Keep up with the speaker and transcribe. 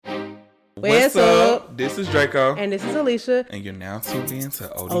What's up? This is Draco. And this is Alicia. And you're now tuned in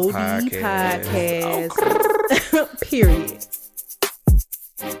to OD Podcast. Oh. Period.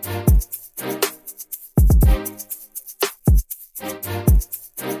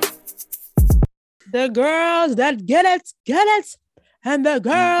 The girls that get it, and the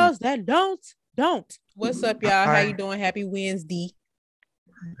girls that don't. What's up, y'all? How you doing? Happy Wednesday.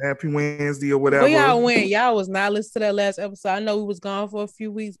 Happy Wednesday or whatever. Where y'all went? Y'all was not listening to that last episode. I know we was gone for a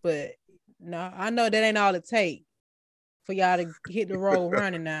few weeks, but no, I know that ain't all it take for y'all to hit the road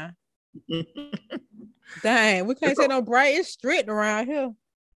running now. Dang, we can't say no bright. It's strict around here.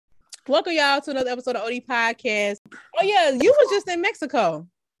 Welcome y'all to another episode of OD Podcast. Oh yeah, you was just in Mexico.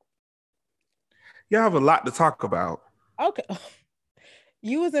 Y'all have a lot to talk about. Okay,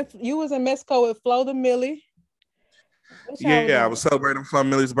 you was in Mexico with Flo the Millie. Yeah, I was celebrating Flo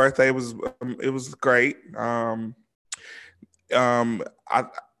Millie's birthday. It was great.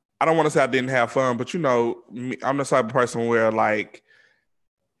 I don't want to say I didn't have fun, but you know, I'm the type of person where like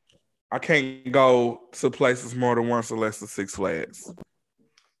I can't go to places more than once unless it's Six Flags.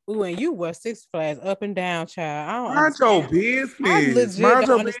 Ooh, and you were Six Flags up and down, child. Mind your business. I legit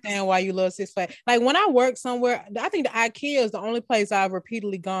don't understand why you love Six Flags. Like when I work somewhere, I think the IKEA is the only place I've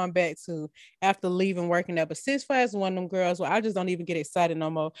repeatedly gone back to after leaving working there. But Six Flags is one of them girls where I just don't even get excited no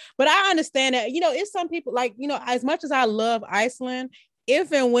more. But I understand that, it's some people like, as much as I love Iceland,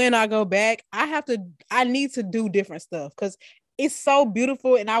 if and when I go back, I need to do different stuff because it's so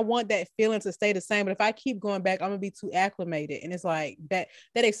beautiful and I want that feeling to stay the same. But if I keep going back, I'm gonna be too acclimated. And it's like that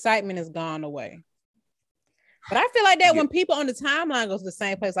excitement is gone away. But I feel like that when people on the timeline go to the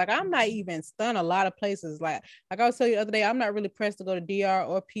same place, like I'm not even stunned a lot of places. Like I was telling you the other day, I'm not really pressed to go to DR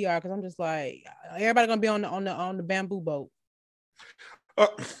or PR because I'm just like, everybody gonna be on the bamboo boat.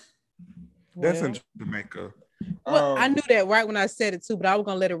 That's in Jamaica. Well, I knew that right when I said it too, but I was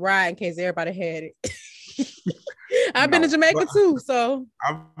gonna let it ride in case everybody had it. I've been to Jamaica too, so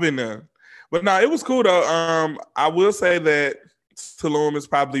I've been there. But no, it was cool though. I will say that Tulum is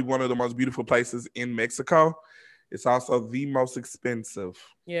probably one of the most beautiful places in Mexico. It's also the most expensive.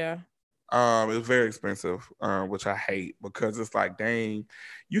 Yeah. It's very expensive, which I hate because it's like, dang,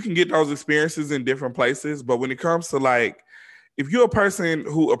 you can get those experiences in different places, but when it comes to like, if you're a person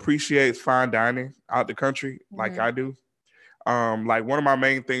who appreciates fine dining out the country, like I do, like one of my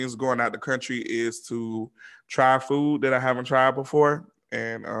main things going out the country is to try food that I haven't tried before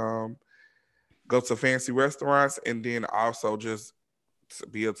and go to fancy restaurants and then also just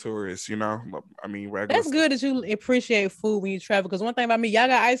be a tourist, I mean, regular. That's good that you appreciate food when you travel because one thing about me, y'all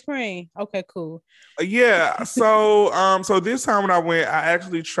got ice cream. Okay, cool. Yeah, so this time when I went, I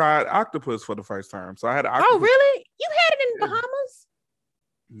actually tried octopus for the first time. So I had octopus. Oh, really? You had it in Bahamas?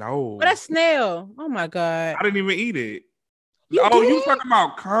 No. But that's snail. Oh my God. I didn't even eat it. You talking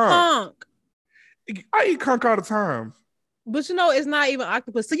about conch. I eat conch all the time. But it's not even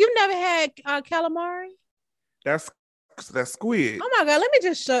octopus. So you never had calamari? That's squid. Oh my God, let me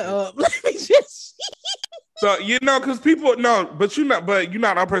just shut up. Let me just So because people but you're not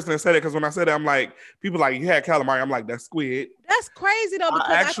that person that said it because when I said it, I'm like, people like, you had calamari. I'm like, that's squid. That's crazy though,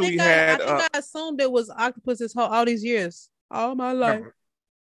 because I think I assumed it was octopus all these years. All my life. No.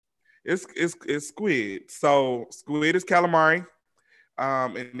 It's squid. So squid is calamari.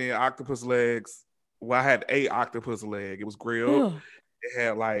 And then octopus legs. Well, I had a octopus leg. It was grilled. It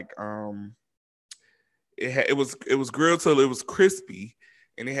had like it was grilled till it was crispy,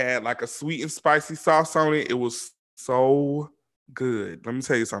 and it had like a sweet and spicy sauce on it. It was so good. Let me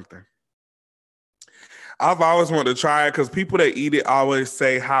tell you something. I've always wanted to try it because people that eat it always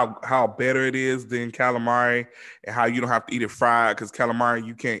say how better it is than calamari and how you don't have to eat it fried because calamari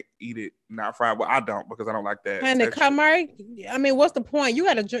you can't eat it not fried. Well, I don't because I don't like that. And the calamari, I mean, what's the point? You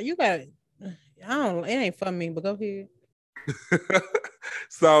gotta. I don't. It ain't for me, but go ahead.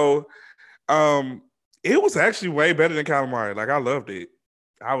 So, it was actually way better than calamari. Like I loved it.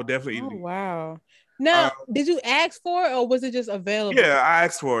 I would definitely eat it. Wow. Now, did you ask for it or was it just available? Yeah, I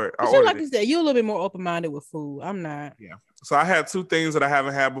asked for it. You said, you're a little bit more open-minded with food. I'm not. Yeah. So I had two things that I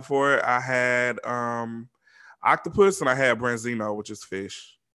haven't had before. I had octopus and I had branzino, which is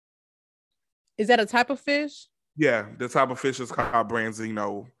fish. Is that a type of fish? Yeah, the type of fish is called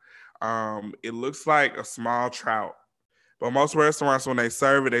branzino. It looks like a small trout. But most restaurants, when they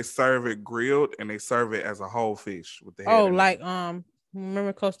serve it grilled and they serve it as a whole fish with the head. Oh, like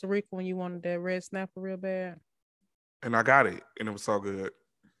remember Costa Rica when you wanted that red snapper real bad? And I got it, and it was so good.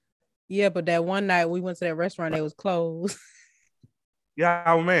 Yeah, but that one night we went to that restaurant, it was closed. Yeah,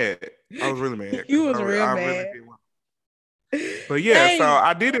 I was mad. I was really mad. You was real mad. But yeah, so Dang.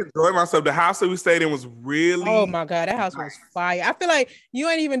 I did enjoy myself. The house that we stayed in was Oh really my God, that house was fire. I feel like you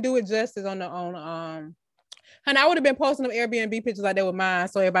ain't even do it justice on the and I would have been posting them Airbnb pictures like that with mine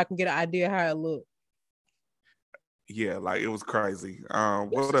so everybody can get an idea how it looked. yeah, like it was crazy. You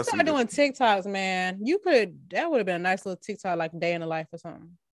What should else we start do? doing TikToks, man. That would have been a nice little TikTok, like day in the life or something.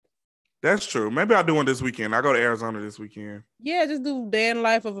 That's true. Maybe I'll do one this weekend. I go to Arizona this weekend. Yeah, just do day in the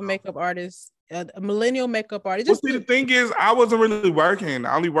life of a makeup artist, a millennial makeup artist. Well, Just see, the do, thing is, I wasn't really working.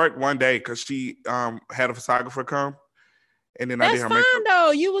 I only worked one day because she had a photographer come, and then I did that's her fine makeup.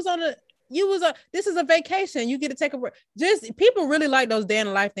 though. This is a vacation. You get to take a break. Just people really like those day in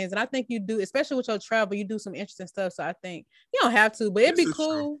the life things, and I think you do, especially with your travel. You do some interesting stuff. So I think you don't have to, but it'd This be is true.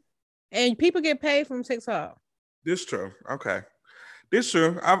 cool. And people get paid from TikTok. This true. Okay. This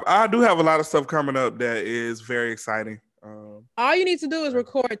true. I do have a lot of stuff coming up that is very exciting. All you need to do is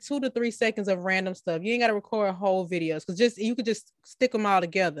record 2 to 3 seconds of random stuff. You ain't got to record whole videos because you could just stick them all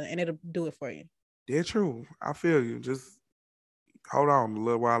together and it'll do it for you. Yeah, true. I feel you. Just hold on a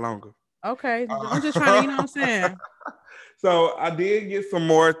little while longer. Okay, I'm just trying to, you know what I'm saying? So I did get some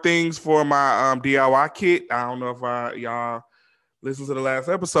more things for my DIY kit. I don't know if y'all listened to the last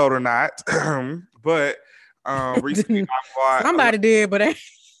episode or not, but recently I bought Somebody did, but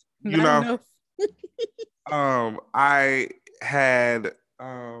you not know enough. I had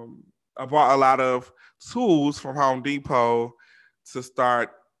I bought a lot of tools from Home Depot to start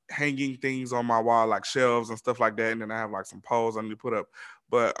hanging things on my wall, like shelves and stuff like that. And then I have like some poles I need to put up.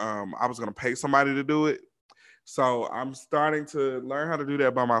 But I was gonna pay somebody to do it. So I'm starting to learn how to do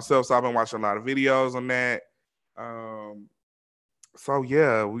that by myself. So I've been watching a lot of videos on that. So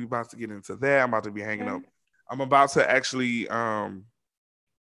yeah, we about to get into that. I'm about to be hanging up. I'm about to actually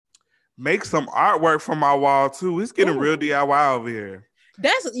make some artwork from my wall too. It's getting real DIY over here.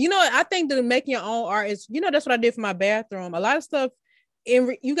 That's, I think that making your own art is, that's what I did for my bathroom. A lot of stuff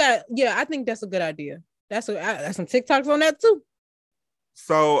I think that's a good idea. That's some TikToks on that too.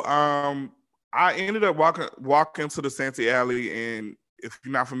 So I ended up walking to the Santee Alley, and if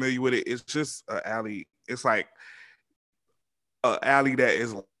you're not familiar with it, it's just an alley. It's like an alley that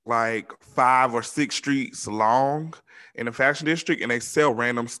is like 5 or 6 streets long in the fashion district, and they sell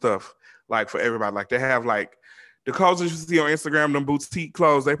random stuff like for everybody. Like they have like the clothes that you see on Instagram, them boutique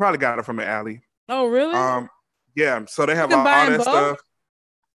clothes. They probably got it from the alley. Oh, really? Yeah. So they have all that stuff.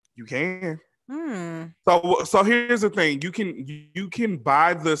 You can. So here's the thing: you can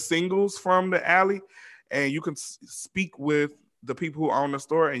buy the singles from the alley, and you can speak with the people who own the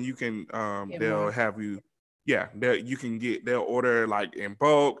store, and you can they'll have you. Yeah, they'll order like in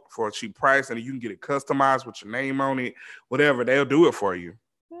bulk for a cheap price, and you can get it customized with your name on it, whatever. They'll do it for you.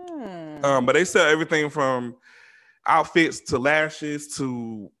 But they sell everything from outfits to lashes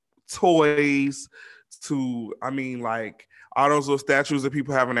to toys to, like all those little statues that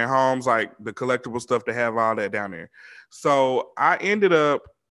people have in their homes, like the collectible stuff. They have all that down there. So I ended up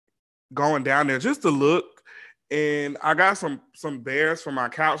going down there just to look, and I got some bears for my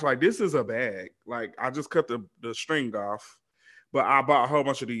couch. Like, this is a bag. Like, I just cut the string off, but I bought a whole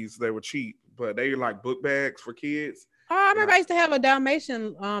bunch of these. They were cheap, but they like book bags for kids. Oh, I remember I used to have a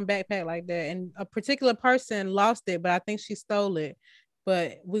Dalmatian backpack like that, and a particular person lost it, but I think she stole it.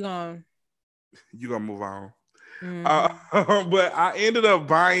 But you're gonna move on. But I ended up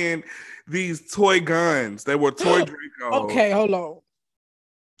buying these toy guns. They were toy Draco. Okay, hold on.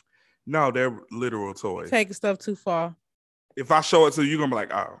 No, they're literal toys. You're taking stuff too far. If I show it to you, you're gonna be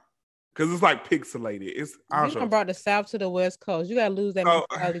like, oh, because it's like pixelated. You brought the South to the West Coast. You gotta lose that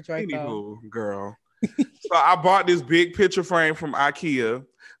mentality, Draco. Anywho, girl. So I bought this big picture frame from IKEA.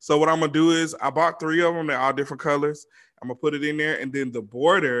 So what I'm gonna do is I bought 3 of them. They're all different colors. I'm gonna put it in there, and then the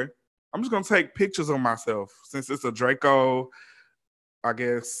border, I'm just gonna take pictures of myself since it's a Draco, I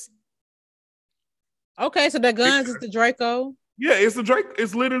guess. Okay, so the guns is the Draco. Yeah, it's a Draco.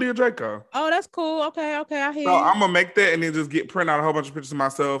 It's literally a Draco. Oh, that's cool. Okay, I hear so you. I'm gonna make that and then just print out a whole bunch of pictures of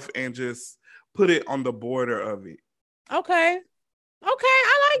myself and just put it on the border of it. Okay,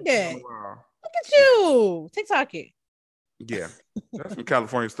 I like that. Look at you, TikTok it. Yeah, that's some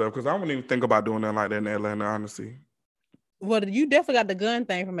California stuff because I wouldn't even think about doing that like that in Atlanta, honestly. Well, you definitely got the gun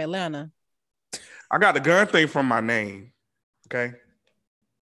thing from Atlanta. I got the gun thing from my name. Okay.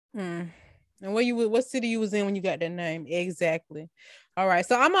 And what city you was in when you got that name? Exactly. All right.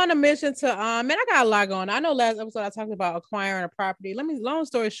 So I'm on a mission to man, I got a lot going on. I know last episode I talked about acquiring a property. Long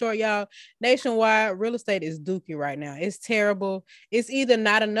story short, y'all, nationwide real estate is dookie right now. It's terrible. It's either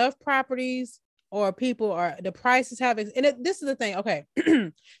not enough properties or people are the prices this is the thing. Okay.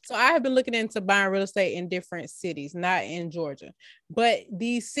 So I have been looking into buying real estate in different cities, not in Georgia, but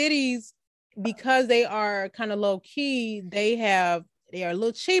these cities because they are kind of low key, they are a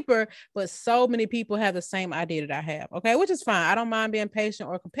little cheaper, but so many people have the same idea that I have. Okay, which is fine. I don't mind being patient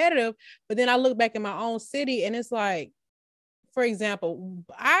or competitive, but then I look back in my own city and it's like, for example,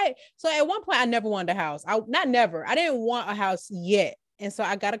 so at one point I never wanted a house. I didn't want a house yet. And so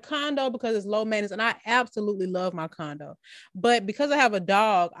I got a condo because it's low maintenance and I absolutely love my condo. But because I have a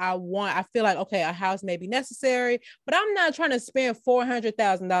dog, I feel like, okay, a house may be necessary, but I'm not trying to spend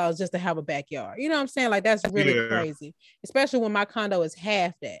 $400,000 just to have a backyard. You know what I'm saying? Like that's really crazy, especially when my condo is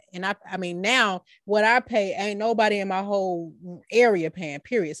half that. And I mean, now what I pay ain't nobody in my whole area paying,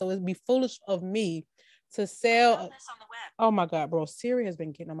 period. So it'd be foolish of me to sell. Oh my God, bro. Siri has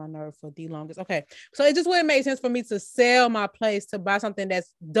been getting on my nerve for the longest. Okay. So it just wouldn't make sense for me to sell my place to buy something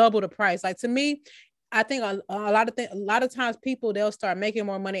that's double the price. Like to me, I think a lot of times people, they'll start making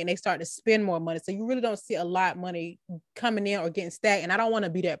more money and they start to spend more money. So you really don't see a lot of money coming in or getting stacked. And I don't want to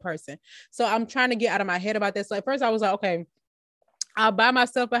be that person. So I'm trying to get out of my head about this. So at first I was like, okay, I'll buy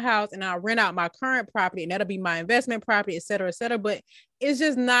myself a house and I'll rent out my current property and that'll be my investment property, et cetera, et cetera. But it's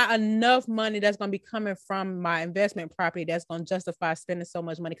just not enough money that's going to be coming from my investment property that's going to justify spending so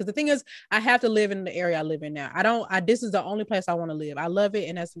much money. Because the thing is, I have to live in the area I live in now. This is the only place I want to live. I love it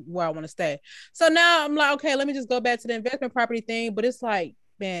and that's where I want to stay. So now I'm like, okay, let me just go back to the investment property thing. But it's like,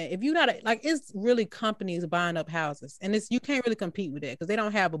 man, if you not it's really companies buying up houses and you can't really compete with that because they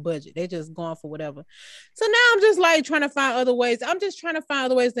don't have a budget. They're just going for whatever. So now I'm just like trying to find other ways. I'm just trying to find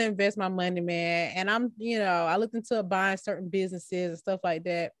other ways to invest my money, man. And I looked into buying certain businesses and stuff like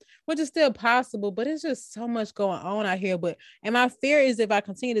that, which is still possible, but it's just so much going on out here. And my fear is if I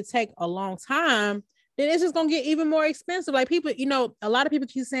continue to take a long time, then it's just going to get even more expensive. Like people, a lot of people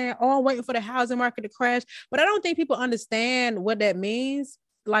keep saying, oh, I'm waiting for the housing market to crash, but I don't think people understand what that means.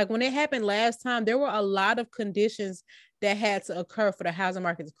 Like when it happened last time, there were a lot of conditions that had to occur for the housing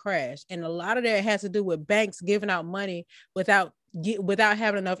market to crash. And a lot of that has to do with banks giving out money without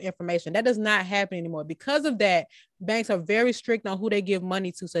having enough information. That does not happen anymore. Because of that, banks are very strict on who they give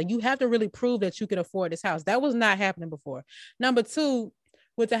money to. So you have to really prove that you can afford this house. That was not happening before. Number two,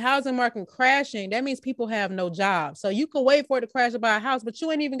 with the housing market crashing, that means people have no job. So you can wait for it to crash to buy a house, but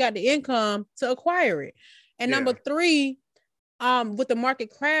you ain't even got the income to acquire it. And number three, with the market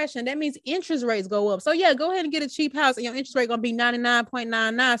crash, and that means interest rates go up. So yeah, go ahead and get a cheap house and your interest rate gonna be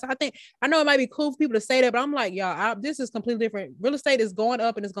 99.99. So I know it might be cool for people to say that, but I'm like, y'all, this is completely different. Real estate is going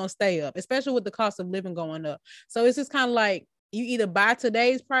up and it's gonna stay up, especially with the cost of living going up. So it's just kind of like you either buy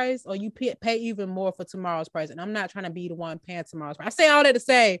today's price or you pay even more for tomorrow's price. And I'm not trying to be the one paying tomorrow's price. I say all that to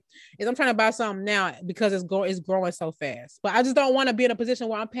say is I'm trying to buy something now because it's growing so fast. But I just don't want to be in a position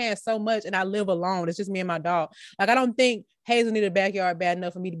where I'm paying so much and I live alone. It's just me and my dog. Like I don't think Hazel need a backyard bad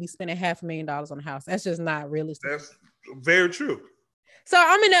enough for me to be spending $500,000 on a house. That's just not realistic. That's very true. So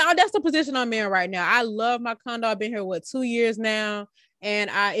I'm in that's the position I'm in right now. I love my condo. I've been here 2 years now.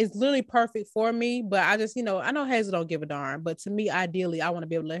 And it's literally perfect for me. But I just, I know Hazel don't give a darn. But to me, ideally, I want to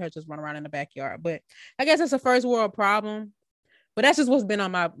be able to let her just run around in the backyard. But I guess that's a first world problem. But that's just what's been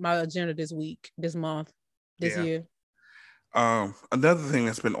on my agenda this week, this month, this year. Another thing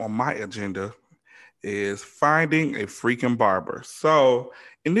that's been on my agenda is finding a freaking barber. So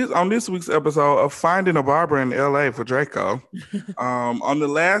on this week's episode of Finding a Barber in LA for Draco, on the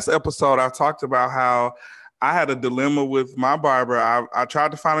last episode, I talked about how I had a dilemma with my barber. I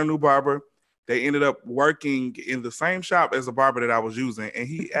tried to find a new barber. They ended up working in the same shop as the barber that I was using, and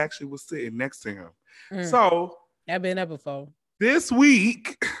he actually was sitting next to him. So I've been there before. This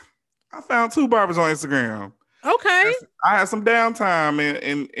week, I found 2 barbers on Instagram. Okay. I had some downtime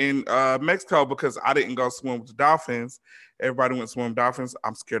in Mexico because I didn't go swim with the dolphins. Everybody went swim with dolphins.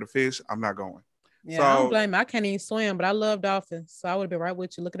 I'm scared of fish. I'm not going. Yeah, so, I don't blame me. I can't even swim, but I love dolphins. So I would have been right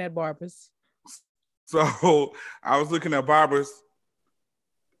with you looking at barbers. So I was looking at barbers.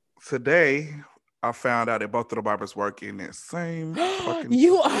 Today, I found out that both of the barbers work in that same fucking...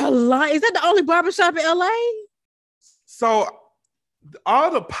 You are lying. Is that the only barbershop in LA? So all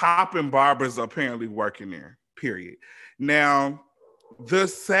the popping barbers apparently work in there, period. Now, the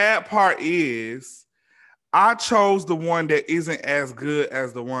sad part is I chose the one that isn't as good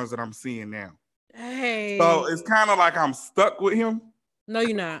as the ones that I'm seeing now. Hey. So it's kind of like I'm stuck with him. No,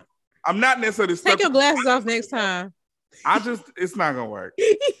 you're not. I'm not necessarily stuck. Take your glasses off next time. It's not going to work.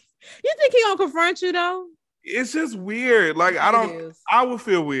 You think he going to confront you though? It's just weird. Like, I would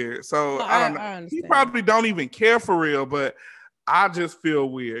feel weird. So no, I don't know. He probably don't even care for real, but I just feel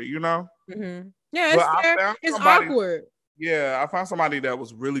weird, Mm-hmm. Yeah, it's awkward. Yeah, I found somebody that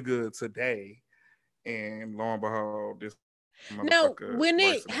was really good today. And lo and behold, this now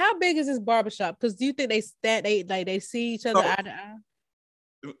how big is this barbershop? Because do you think they see each other eye to eye?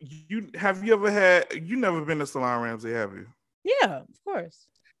 you ever had, you never been to Salon Ramsey, have you? Yeah, of course.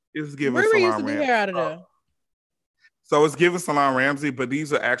 It's giving Riri used to Salon do Ramsey. hair out of there. So it's giving Salon Ramsey, but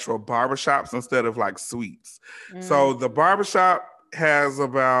these are actual barbershops instead of like suites. So the barbershop has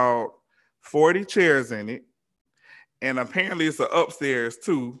about 40 chairs in it. And apparently it's an upstairs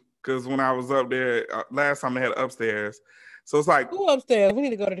too. Because when I was up there last time, they had upstairs. So it's like, Who upstairs? We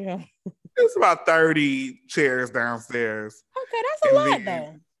need to go to them. it's about 30 chairs downstairs. Okay, that's a lot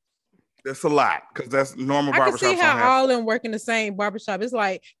though. That's a lot because that's normal barbershops. I can see how all of them work in the same barbershop. It's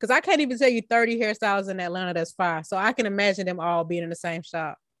like, because I can't even tell you 30 hairstyles in Atlanta that's fine. So I can imagine them all being in the same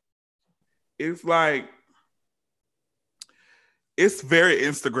shop. It's like, it's very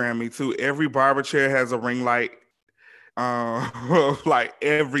Instagrammy too. Every barber chair has a ring light. Like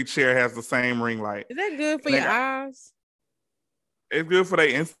every chair has the same ring light. Is that good for your eyes? It's good for their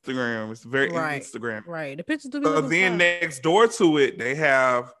Instagram. It's very Instagram. Right. The pictures do. So then next door to it, they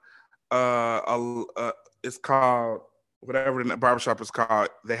have it's called whatever the barbershop is called.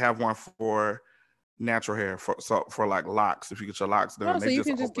 They have one for natural hair for like locks. If you get your locks done, so you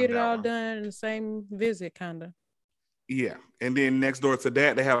can just get it all done in the same visit, kind of. Yeah, and then next door to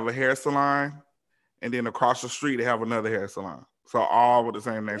that, they have a hair salon, and then across the street they have another hair salon. So all with the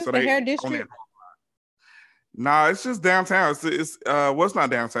same name. So the hair district. Nah, it's just downtown. It's what's not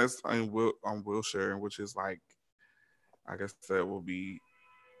downtown. It's on Wilshire, which is like, I guess that will be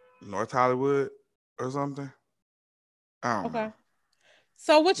North Hollywood or something. I don't know.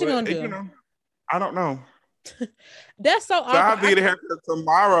 So what you gonna do? I don't know. That's so awkward. I have to get a haircut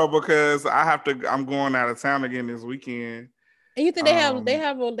tomorrow because I'm going out of town again this weekend. And you think they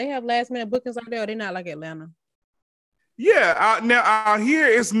have last minute bookings out there, or they're not like Atlanta? Yeah, now here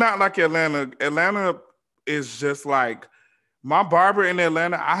it's not like Atlanta. Atlanta is just like, my barber in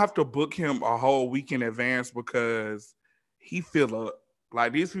Atlanta, I have to book him a whole week in advance because he fill up.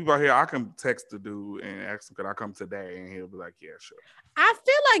 Like these people out here, I can text the dude and ask him, could I come today? And he'll be like, yeah, sure. I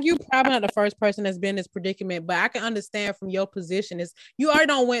feel like you probably not the first person that's been in this predicament, but I can understand from your position is you already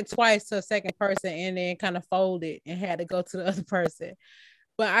don't went twice to a second person and then kind of folded and had to go to the other person.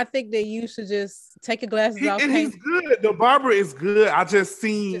 But I think that you should just take your glasses off. And he's good. The barber is good. I just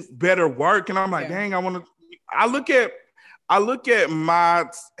seen better work, and I'm like, dang, I want to. I look at my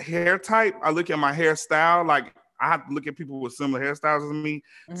hair type. I look at my hairstyle. Like I have to look at people with similar hairstyles as me,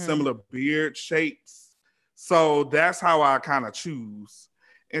 similar beard shapes. So that's how I kind of choose.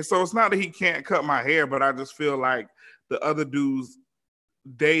 And so it's not that he can't cut my hair, but I just feel like the other dudes,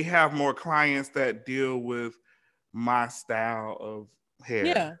 they have more clients that deal with my style of hair.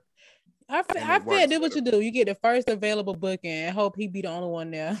 Yeah. I feel do what you do. You get the first available booking and hope he be the only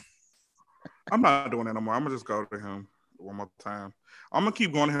one there. I'm not doing that no more. I'm gonna just go to him one more time. I'm gonna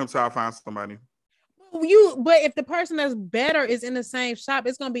keep going to him until I find somebody. But if the person that's better is in the same shop,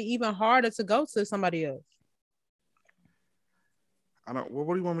 it's gonna be even harder to go to somebody else.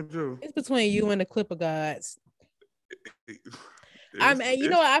 What do you want me to do? It's between you and the Clipper gods. I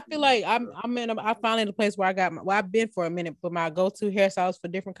feel like I finally in a place where I've been for a minute, but my go-to hairstyles for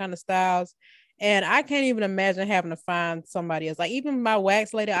different kind of styles. And I can't even imagine having to find somebody else. Like even my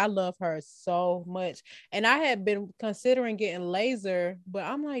wax lady, I love her so much. And I had been considering getting laser, but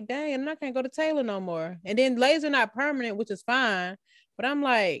I'm like, dang, I'm not gonna go to Taylor no more. And then laser not permanent, which is fine. But I'm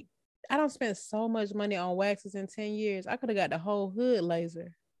like, I don't spend so much money on waxes in 10 years. I could have got the whole hood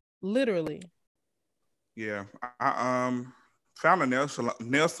laser. Literally. Yeah. I found a nail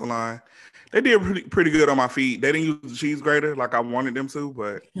salon. They did pretty good on my feet. They didn't use the cheese grater like I wanted them to,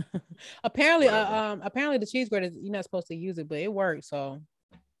 but apparently the cheese grater, you're not supposed to use it, but it works. So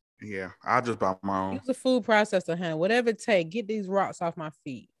yeah, I just bought my own. Use a food processor, honey. Whatever it takes, get these rocks off my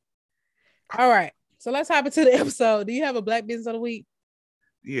feet. All right, so let's hop into the episode. Do you have a Black Business of the Week?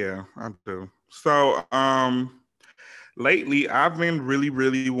 Yeah, I do. So lately I've been really,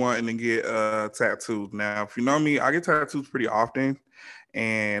 really wanting to get tattooed. Now, if you know me, I get tattoos pretty often,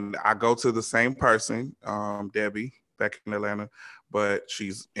 and I go to the same person, Debbie, back in Atlanta, but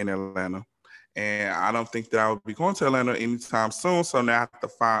she's in Atlanta. And I don't think that I would be going to Atlanta anytime soon. So now I have to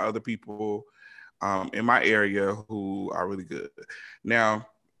find other people in my area who are really good. Now,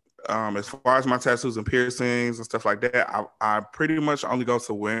 as far as my tattoos and piercings and stuff like that, I pretty much only go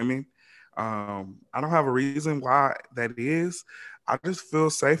to women. I don't have a reason why that is. I just feel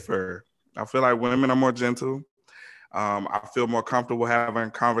safer. I feel like women are more gentle. I feel more comfortable having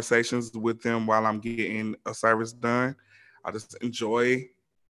conversations with them while I'm getting a service done. I just enjoy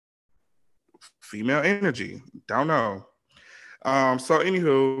female energy. Don't know. So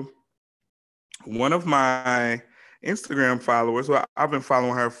anywho, one of my Instagram followers, well, I've been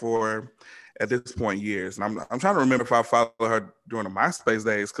following her for at this point years. And I'm trying to remember if I followed her during the MySpace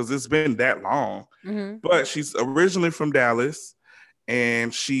days because it's been that long. Mm-hmm. But she's originally from Dallas,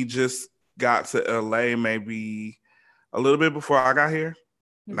 and she just got to LA maybe a little bit before I got here,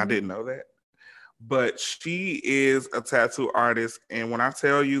 and I didn't know that. But she is a tattoo artist, and when I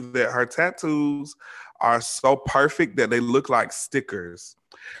tell you that her tattoos are so perfect that they look like stickers.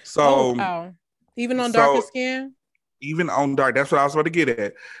 So, wow. Even on darker so skin? even on dark, that's what I was about to get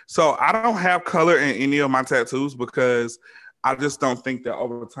at. So I don't have color in any of my tattoos because I just don't think that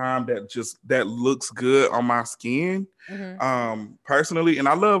over time that looks good on my skin. Personally, and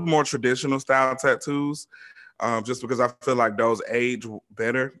I love more traditional style tattoos. Just because I feel like those age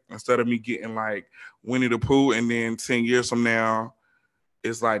better instead of me getting like Winnie the Pooh and then 10 years from now,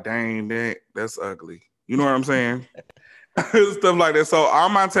 it's like, dang, that's ugly. You know what I'm saying? Stuff like that. So all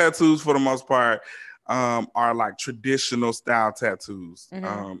my tattoos for the most part are like traditional style tattoos.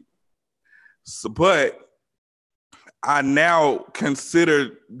 But I now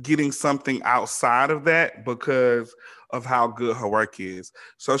consider getting something outside of that because of how good her work is.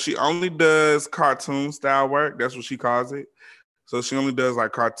 So she only does cartoon style work. That's what she calls it. So she only does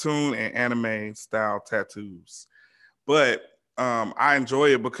like cartoon and anime style tattoos. But I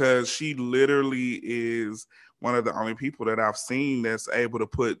enjoy it because she literally is one of the only people that I've seen that's able to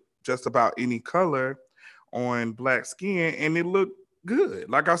put just about any color on black skin and it looked good.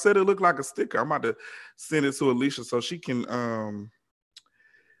 Like I said, it looked like a sticker. I'm about to send it to Alicia so she can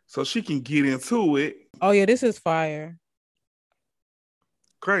get into it. Oh yeah, this is fire.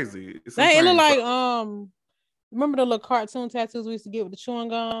 Crazy. It's it look like remember the little cartoon tattoos we used to get with the chewing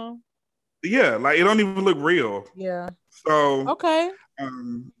gum? Yeah, like it don't even look real. Yeah. So okay.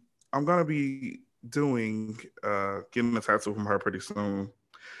 I'm gonna be getting a tattoo from her pretty soon.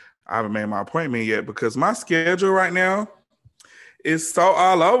 I haven't made my appointment yet because my schedule right now is so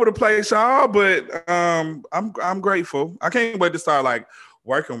all over the place, y'all. But I'm grateful. I can't wait to start like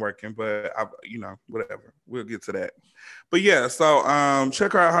working. But whatever. We'll get to that. But yeah, so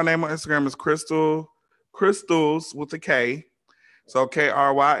check her out. Her name on Instagram is Crystals with a K. So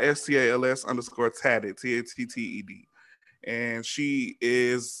KRYSTALS _tatted TATTED. And she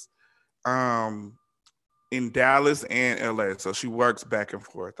is in Dallas and LA. So she works back and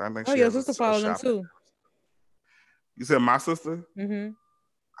forth. I think your sister follows them too. You said my sister? Mm-hmm.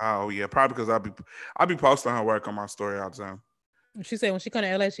 Oh yeah, probably because I'll be posting her work on my story all the time. She said when she come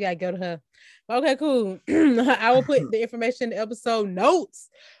to LA, she gotta go to her. Okay, cool. I will put the information in the episode notes.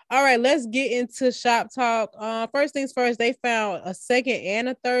 All right, let's get into shop talk. First things first, they found a second and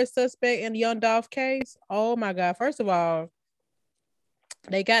a third suspect in the Young Dolph case. Oh my God. First of all,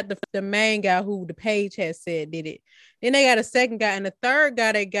 they got the main guy who the page had said did it. Then they got a second guy, and the third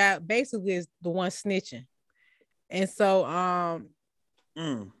guy they got basically is the one snitching. And so all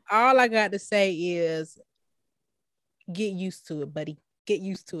I got to say is get used to it, buddy. Get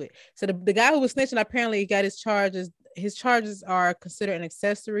used to it. So the guy who was snitching apparently got his charges. His charges are considered an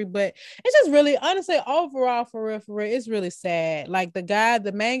accessory, but it's just really, honestly, overall, for real, it's really sad. Like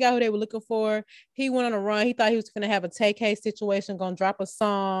the main guy who they were looking for, he went on a run. He thought he was going to have a take-hey situation, going to drop a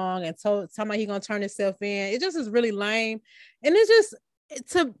song and somebody he going to turn himself in. It just is really lame. And it's just,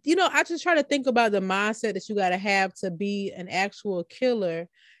 I just try to think about the mindset that you got to have to be an actual killer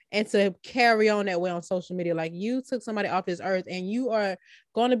and to carry on that way on social media. Like, you took somebody off this earth and you are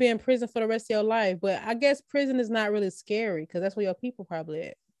going to be in prison for the rest of your life. But I guess prison is not really scary because that's where your people probably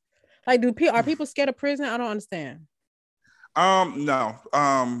at. Like, are people scared of prison? I don't understand. No.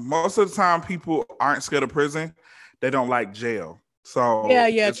 Most of the time people aren't scared of prison. They don't like jail. So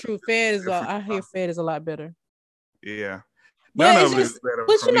yeah, true. I hear Fed is a lot better. Yeah. None of it is better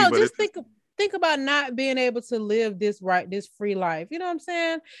for me, just think about not being able to live this free life. You know what I'm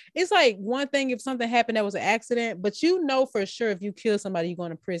saying? It's like one thing if something happened that was an accident, but for sure if you kill somebody, you're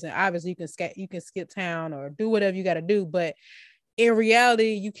going to prison. Obviously, you can skip town or do whatever you got to do. But in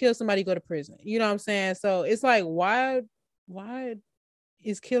reality, you kill somebody, you go to prison. You know what I'm saying? So it's like, why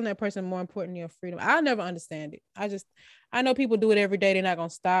is killing that person more important than your freedom? I'll never understand it. I know people do it every day. They're not gonna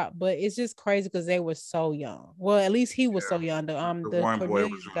stop, but it's just crazy because they were so young. Well, at least he was so young. The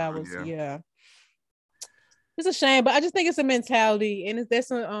Cornelius guy was It's a shame, but I just think it's a mentality, and there's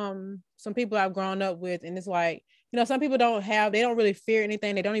some people I've grown up with, and it's like, some people don't really fear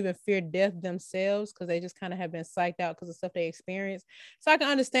anything. They don't even fear death themselves because they just kind of have been psyched out because of stuff they experience. So I can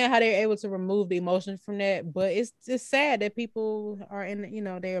understand how they're able to remove the emotion from that, but it's just sad that people are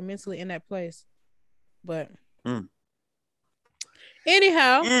they are mentally in that place. But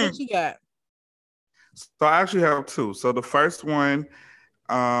anyhow, what you got? So I actually have two. So the first one,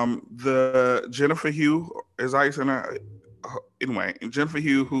 the Jennifer Hugh, is I saying that? anyway, and Jennifer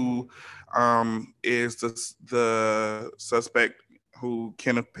Hugh, who is the suspect who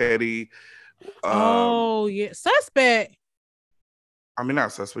Kenneth Petty. Oh yeah, suspect. I mean,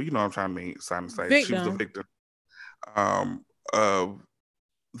 not suspect. You know what I'm trying to say. She was the Victim. victim of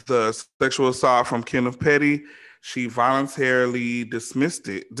the sexual assault from Kenneth Petty. She voluntarily dismissed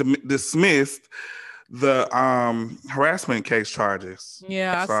the harassment case charges.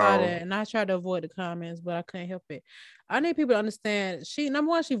 Yeah, I saw So that, and I tried to avoid the comments, but I couldn't help it. I need people to understand. She number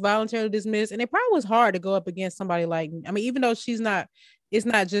one, she voluntarily dismissed, and it probably was hard to go up against somebody like. I mean, even though she's not, it's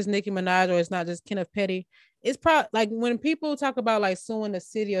not just Nicki Minaj or it's not just Kenneth Petty. It's probably like when people talk about like suing the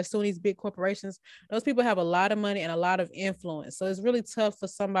city or suing these big corporations, those people have a lot of money and a lot of influence. So it's really tough for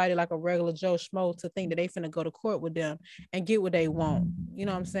somebody like a regular Joe Schmo to think that they finna go to court with them and get what they want. You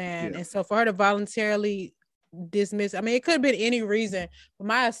know what I'm saying? yeah, And so for her to voluntarily dismiss, I mean, it could have been any reason, but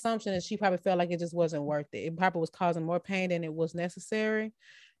my assumption is she probably felt like it just wasn't worth it. It probably was causing more pain than it was necessary.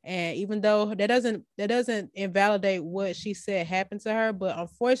 And even though that doesn't invalidate what she said happened to her, but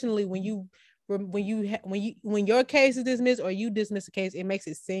unfortunately, when your case is dismissed or you dismiss a case, it makes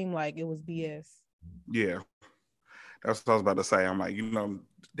it seem like it was BS. yeah. That's what I was about to say. I'm like,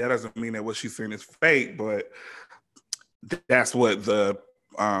 that doesn't mean that what she's saying is fake, but that's what the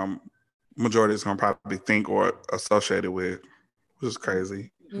majority is gonna probably think or associate it with, which is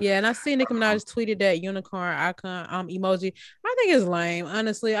crazy. Yeah, and I see Nicki Minaj tweeted that unicorn icon emoji. I think it's lame.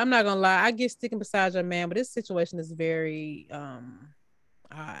 Honestly, I'm not gonna lie. I get sticking beside your man, but this situation is very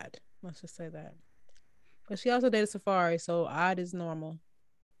odd. Let's just say that. But she also dated Safari, so odd is normal.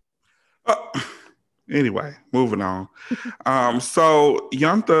 Uh, anyway, moving on. So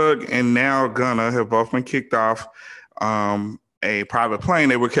Young Thug and now Gunna have both been kicked off a private plane.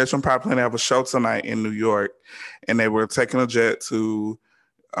 They were catching a private plane. They have a show tonight in New York, and they were taking a jet to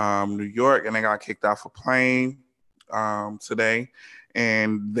New York, and they got kicked off a plane today,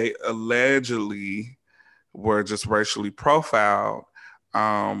 and they allegedly were just racially profiled.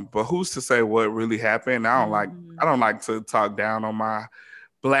 But who's to say what really happened? I don't like to talk down on my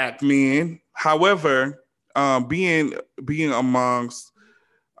Black men. However, being amongst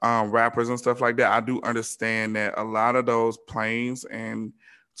rappers and stuff like that, I do understand that a lot of those planes and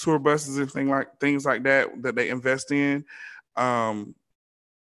tour buses and things like that they invest in,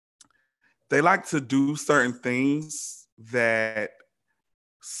 they like to do certain things that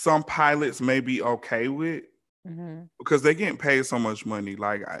some pilots may be okay with because they're getting paid so much money.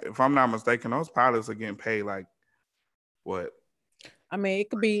 Like, if I'm not mistaken, those pilots are getting paid like what? I mean, it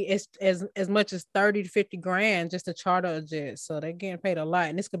could be as much as 30 to 50 grand just to charter a jet. So they're getting paid a lot.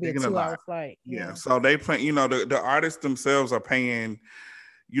 And this could be a 2-hour flight. Yeah. So they play, the artists themselves are paying,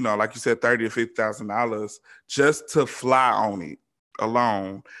 like you said, $30,000 to $50,000 just to fly on it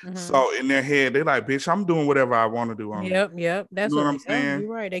alone. So in their head, they're like, bitch, I'm doing whatever I want to do on it. Yep. That's what I'm saying. You're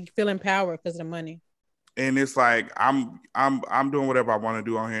right. They feel empowered because of the money. And it's like I'm doing whatever I want to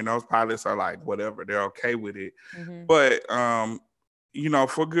do on here. And those pilots are like, whatever, they're okay with it. But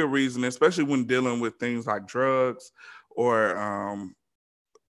for good reason, especially when dealing with things like drugs or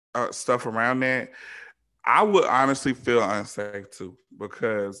stuff around that, I would honestly feel unsafe too,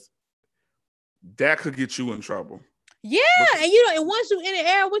 because that could get you in trouble. Yeah, and and once you in the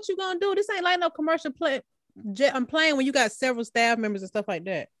air, what you gonna do? This ain't like no commercial jet. I'm playing when you got several staff members and stuff like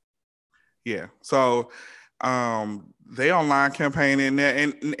that. Yeah, so they online campaigning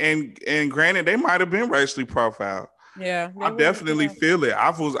there, and granted, they might have been racially profiled. Yeah, I definitely feel it. I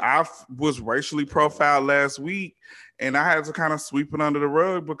was racially profiled last week, and I had to kind of sweep it under the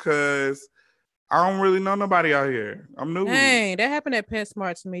rug because I don't really know nobody out here. I'm new. Dang, that happened at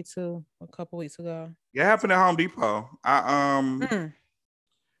PetSmart to me too a couple weeks ago. Yeah, it happened at Home Depot.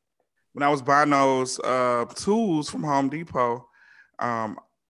 When I was buying those tools from Home Depot,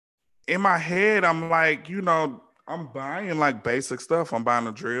 in my head, I'm like, I'm buying like basic stuff. I'm buying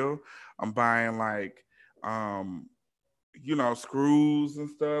a drill. I'm buying like screws and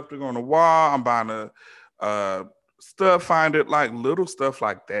stuff to go on the wall. I'm buying a stuff finder, like little stuff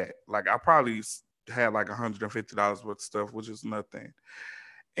like that. Like I probably had like $150 worth of stuff, which is nothing.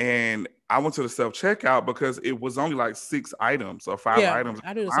 And I went to the self-checkout because it was only like 6 items or 5 items.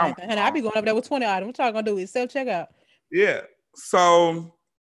 I do the same thing. And I be going up there with 20 items. What y'all gonna do is self-checkout. Yeah. So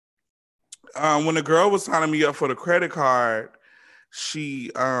when the girl was signing me up for the credit card,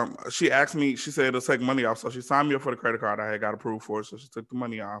 she asked me, she said it'll take money off. So she signed me up for the credit card. I had got approved for it, so she took the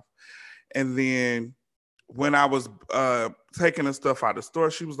money off. And then when I was taking the stuff out of the store,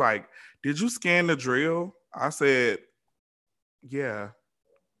 she was like, "Did you scan the drill?" I said, Yeah,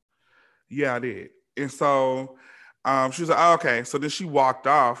 I did. And so she was like, oh, okay. So then she walked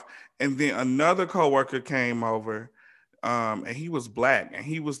off, and then another coworker came over and he was black, and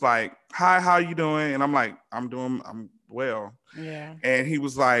he was like, "Hi, how you doing?" And I'm like, I'm well." Yeah. And he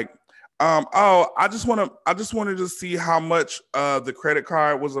was like, "Oh, I just wanted to see how much the credit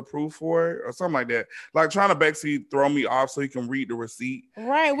card was approved for, or something like that." Like trying to basically throw me off so he can read the receipt.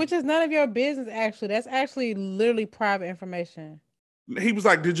 Right, which is none of your business. Actually, that's actually literally private information. He was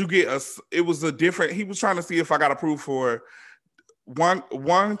like, "Did you get a?" It was a different. He was trying to see if I got approved for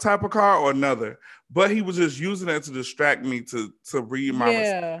one type of car or another, but he was just using it to distract me to read my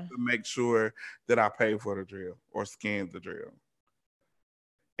receipt to make sure that I paid for the drill or scanned the drill.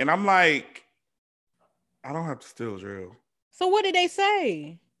 And I'm like, I don't have to steal a drill. So what did they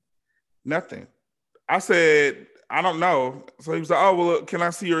say? Nothing. I said, I don't know. So he was like, "Oh, well, look, can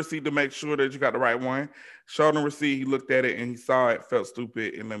I see your receipt to make sure that you got the right one?" Showed him the receipt. He looked at it and he saw it, felt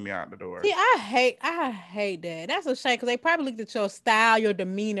stupid, and let me out the door. See, I hate that. That's a shame because they probably looked at your style, your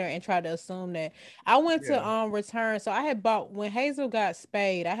demeanor, and tried to assume that. I went to return, so I had bought when Hazel got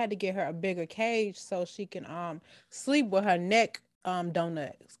spayed. I had to get her a bigger cage so she can sleep with her neck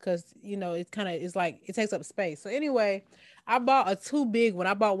donuts because it's like it takes up space. So anyway, I bought a too big one.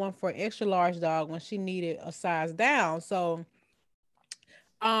 I bought one for an extra large dog when she needed a size down. So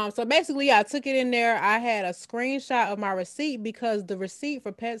basically I took it in there. I had a screenshot of my receipt because the receipt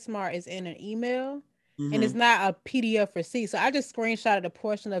for PetSmart is in an email and it's not a PDF receipt. So I just screenshotted a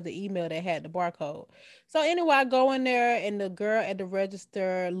portion of the email that had the barcode. So anyway, I go in there and the girl at the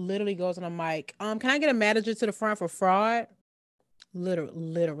register literally goes on a mic. Can I get a manager to the front for fraud?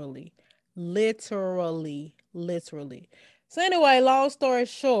 Literally. So anyway, long story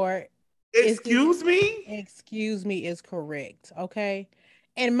short, excuse me is correct. Okay.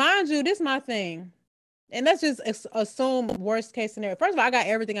 And mind you, this is my thing. And let's just assume worst case scenario. First of all, I got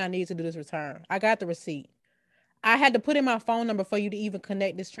everything I need to do this return. I got the receipt. I had to put in my phone number for you to even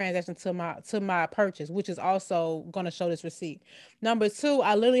connect this transaction to my purchase, which is also going to show this receipt. Number 2,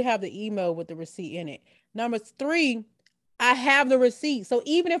 I literally have the email with the receipt in it. Number 3, I have the receipt. So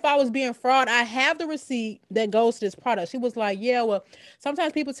even if I was being fraud, I have the receipt that goes to this product. She was like, "Yeah, well,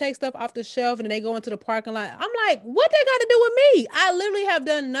 sometimes people take stuff off the shelf and then they go into the parking lot." I'm like, what they got to do with me? I literally have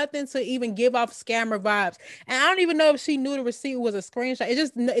done nothing to even give off scammer vibes. And I don't even know if she knew the receipt was a screenshot.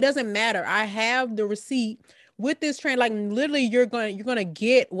 It doesn't matter. I have the receipt with this train. Like literally you're going to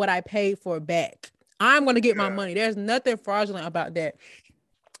get what I paid for back. I'm going to get my money. There's nothing fraudulent about that.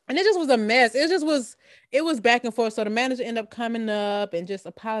 And it just was a mess. It was back and forth. So the manager ended up coming up and just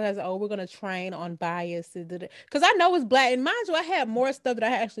apologizing. "Oh, we're going to train on bias." Because I know it's black. And mind you, I had more stuff that I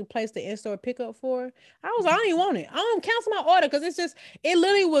had actually placed the in-store pickup for. I don't even want it. I don't cancel my order because it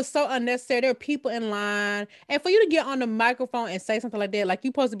literally was so unnecessary. There are people in line. And for you to get on the microphone and say something like that, like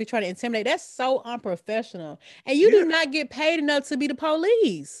you're supposed to be trying to intimidate, that's so unprofessional. And you do not get paid enough to be the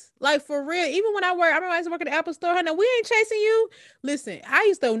police. Like for real, even when I remember I used to work at the Apple store. Honey, we ain't chasing you. Listen,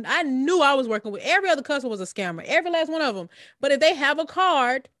 I knew I was working with every other customer was a scammer, every last one of them. But if they have a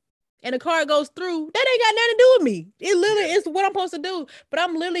card and the card goes through, that ain't got nothing to do with me. It literally is what I'm supposed to do. But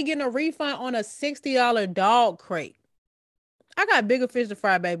I'm literally getting a refund on a $60 dog crate. I got bigger fish to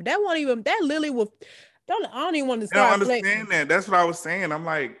fry, baby. I don't even want to start. I don't understand that. That's what I was saying. I'm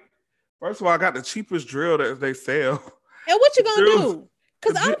like, first of all, I got the cheapest drill that they sell. And what you gonna do?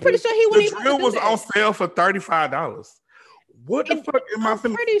 Because I'm pretty sure he wouldn't even. The drill was on sale for $35. What the fuck am I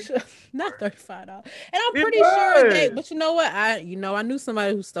finna? Pretty sure not $35. And I'm pretty sure but you know what? I knew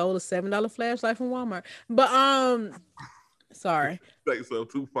somebody who stole a $7 flashlight from Walmart. But sorry. Take so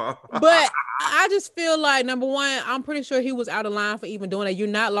too far. But I just feel like number one, I'm pretty sure he was out of line for even doing that. You're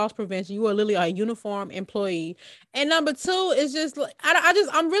not loss prevention. You are literally a uniform employee. And number 2 is just like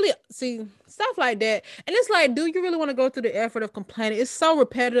I'm really see stuff like that. And it's like, do you really want to go through the effort of complaining? It's so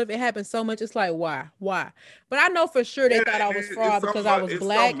repetitive. It happens so much. It's like, why? But I know for sure they thought I was fraud because I was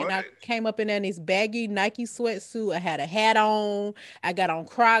black and I came up in there in this baggy Nike sweatsuit. I had a hat on. I got on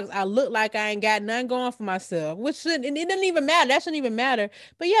Crocs. I looked like I ain't got nothing going for myself, which it doesn't even matter. That shouldn't even matter.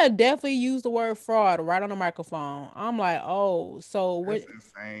 But yeah, definitely use the word fraud right on the microphone. I'm like, oh, so what? That's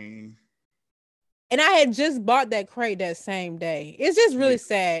insane. And I had just bought that crate that same day. It's just really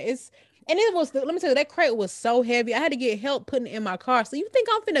sad. Let me tell you, that crate was so heavy. I had to get help putting it in my car. So you think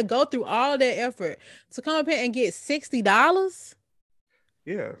I'm finna go through all that effort to come up here and get $60?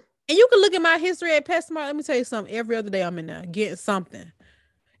 Yeah. And you can look at my history at PetSmart. Let me tell you something. Every other day I'm in there getting something.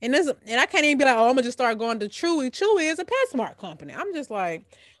 And I can't even be like, oh, I'm gonna just start going to Chewy. Chewy is a PetSmart company. I'm just like,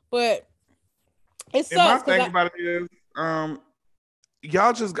 but it sucks. My thing about it is, I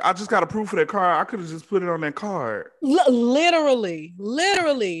just got approved for that card. I could have just put it on that card. Literally.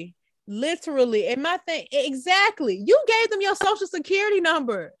 And my thing, exactly. You gave them your social security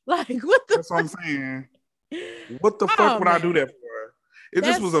number. Like, what the? That's what I'm saying. What the fuck would I do that for? It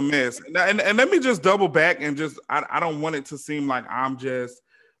just was a mess. And let me just double back and just I don't want it to seem like I'm just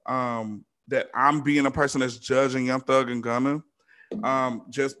that I'm being a person that's judging Young Thug and Gunna.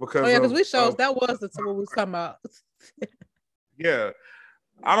 Just because because we showed that was the what we was talking about. Yeah.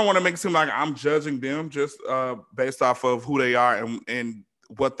 I don't want to make it seem like I'm judging them just based off of who they are and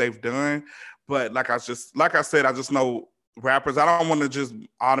what they've done. But like I said, I just know rappers. I don't want to just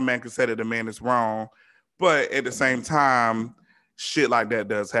automatically say that the man is wrong. But at the same time, shit like that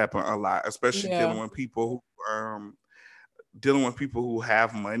does happen a lot, especially dealing with people who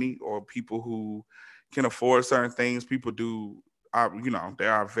have money or people who can afford certain things. People do, they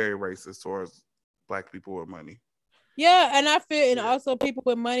are very racist towards Black people with money. Yeah, and I feel, and also people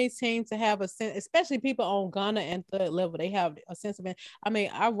with money seem to have a sense, especially people on Gunna and Thug level. They have a sense of it. I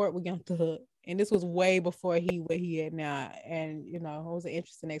mean, I worked with Young Thug, and this was way before where he had now, and it was an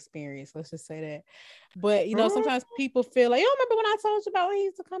interesting experience. Let's just say that. But sometimes people feel like, you don't remember when I told you about when he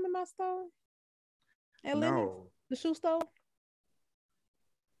used to come in my store at Lemons, the shoe store?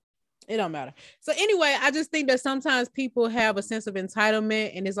 It don't matter. So anyway, I just think that sometimes people have a sense of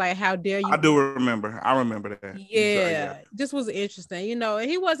entitlement, and it's like, how dare you? I do remember. I remember that. Yeah, this was interesting. And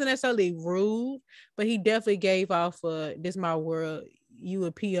he wasn't necessarily rude, but he definitely gave off "This My World, you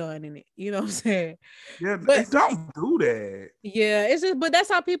a peon in it." You know what I'm saying? Yeah, but don't do that. Yeah, it's just, but that's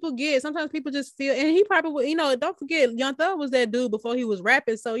how people get. Sometimes people just feel, and he probably, don't forget, Young Thug was that dude before he was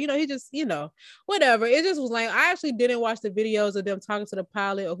rapping. So he just, whatever. It just was like, I actually didn't watch the videos of them talking to the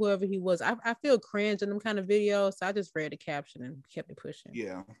pilot or whoever he was. I feel cringe in them kind of videos, so I just read the caption and kept it pushing.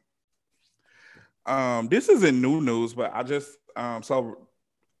 Yeah. This isn't new news, but I just so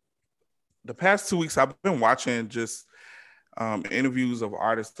the past 2 weeks I've been watching just interviews of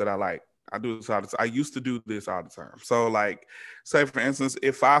artists that I like. I do this all the time. I used to do this all the time. So like, say for instance,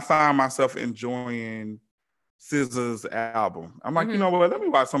 if I find myself enjoying SZA's album, I'm like, you know what? Let me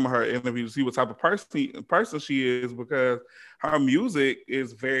watch some of her interviews, see what type of person she is, because her music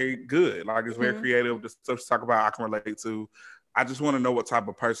is very good. Like it's very creative. The stuff she talk about, I can relate to. I just want to know what type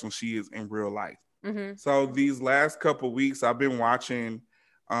of person she is in real life. So these last couple of weeks, I've been watching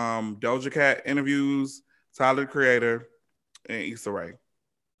Doja Cat interviews, Tyler, the Creator, and Issa Rae.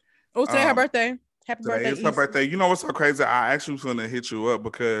 Oh, today her birthday. Happy birthday. It's her birthday. You know what's so crazy? I actually was going to hit you up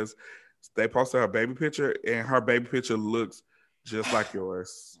because they posted her baby picture, and her baby picture looks just like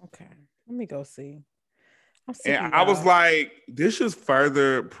yours. Okay. Let me go see. And I was like, this is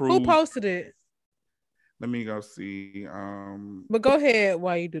further proof. Who posted it? Let me go see. But go ahead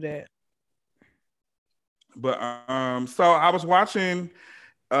while you do that. But so I was watching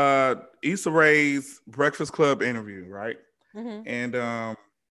Issa Rae's Breakfast Club interview, right? And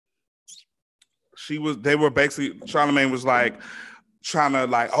they were basically, Charlamagne was like trying to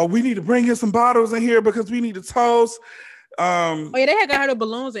like, oh, we need to bring in some bottles in here because we need to toast. They had got her the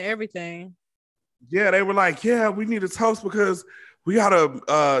balloons and everything. Yeah, they were like, yeah, we need to toast because we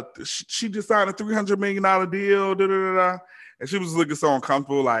gotta she just signed a $300 million deal, and she was looking so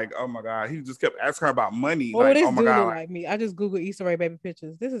uncomfortable, like, oh my God. He just kept asking her about money. Like, this oh my God. Like me. I just Googled Issa Rae baby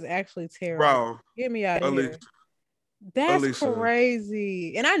pictures. This is actually terrible. Bro. Get me out of here. That's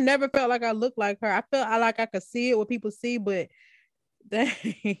crazy. And I never felt like I looked like her. I felt like I could see it, what people see, but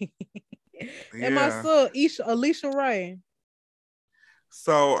dang. And my son, Alicia Rae.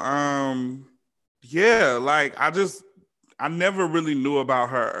 So, yeah, like I never really knew about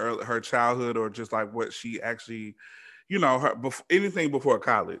her childhood or just like what she actually, anything before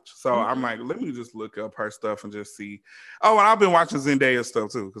college. So I'm like, let me just look up her stuff and just see. Oh, and I've been watching Zendaya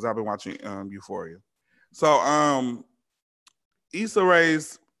stuff too, because I've been watching Euphoria. So Issa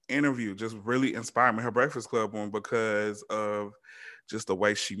Rae's interview just really inspired me, her Breakfast Club one, because of just the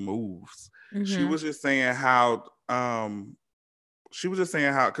way she moves. She was just saying how because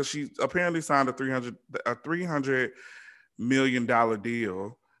she apparently signed a $300 million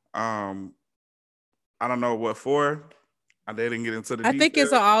deal. I don't know what for. They didn't get into the details. I think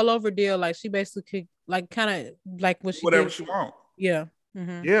it's an all over deal. Like she basically like kind of like what she whatever did. She want. Yeah.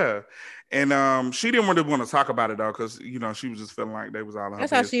 Yeah. And she didn't really want to talk about it though, because she was just feeling like they was all.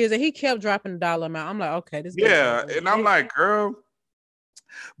 That's how she is. And he kept dropping the dollar amount. I'm like, okay, this. Yeah, and I'm like, girl.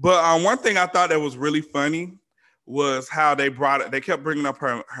 But one thing I thought that was really funny was how they kept bringing up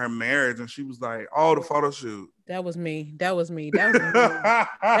her marriage, and she was like, "Oh, the photo shoot." That was me. That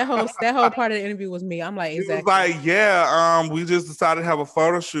whole part of the interview was me. I'm like, exactly. It was like, yeah, we just decided to have a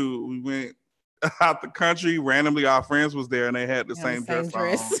photo shoot. We went out the country randomly. Our friends was there, and they had the same dress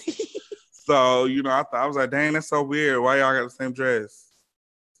on. So I was like, dang, that's so weird. Why y'all got the same dress?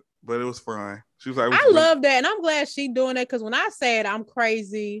 But it was fun. She was like, I love that, and I'm glad she doing that, because when I said I'm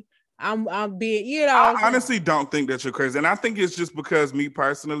crazy, I'm being, you know. I honestly don't think that you're crazy. And I think it's just because me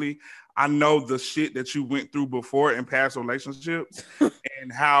personally, I know the shit that you went through before in past relationships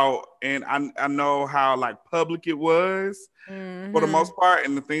and I know how like public it was for the most part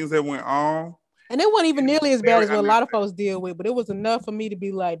and the things that went on. And it wasn't even nearly as bad as what a lot of folks deal with, but it was enough for me to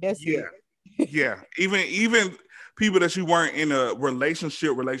be like, that's it. Yeah. Even people that you weren't in a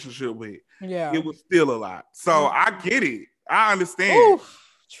relationship with, it was still a lot. So I get it. I understand. Oof,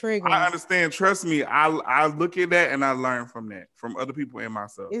 triggering. I understand. Trust me. I look at that and I learn from that, from other people and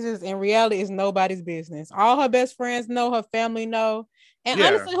myself. It's just, in reality, it's nobody's business. All her best friends know, her family know. And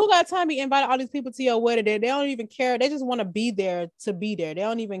honestly, who got time to invite all these people to your wedding? They don't even care. They just want to be there to be there. They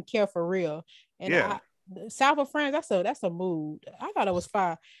don't even care for real. And South of France, that's a mood. I thought it was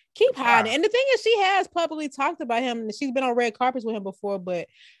fine. Keep hiding. And the thing is, she has publicly talked about him and she's been on red carpets with him before, but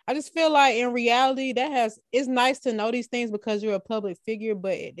I just feel like in reality it's nice to know these things because you're a public figure,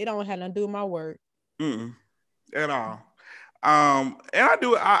 but it don't have nothing to do with my work. At all. And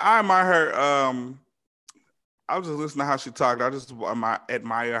I admire her. I was just listening to how she talked. I just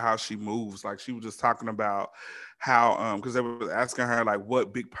admire how she moves. Like she was just talking about how because they were asking her like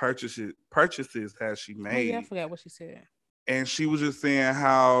what big purchases has she made. Oh, yeah, I forgot what she said. And she was just saying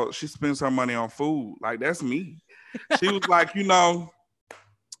how she spends her money on food. Like that's me. She was like, you know,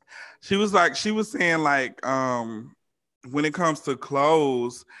 she was saying like when it comes to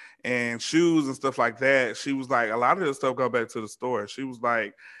clothes and shoes and stuff like that, she was like a lot of this stuff go back to the store. She was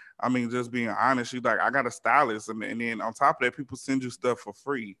like, I mean, just being honest, she's like, I got a stylist. And then on top of that, people send you stuff for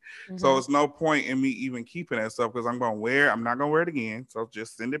free. So it's no point in me even keeping that stuff because I'm not going to wear it again. So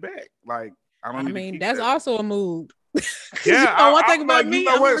just send it back. Like, I mean, that's also a mood. Yeah. One thing about me, you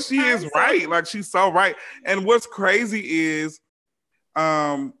know what? She is right. Like, she's so right. And what's crazy is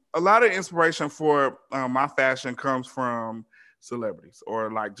a lot of inspiration for my fashion comes from celebrities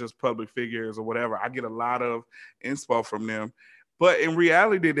or like just public figures or whatever. I get a lot of inspo from them. But in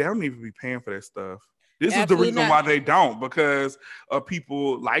reality, they don't even be paying for that stuff. This is the reason why they don't, because of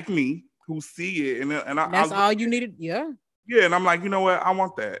people like me who see it. And that's all you needed. Yeah. Yeah. And I'm like, you know what? I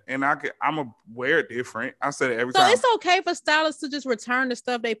want that. And I'm going to wear it different. I said it every time. So it's okay for stylists to just return the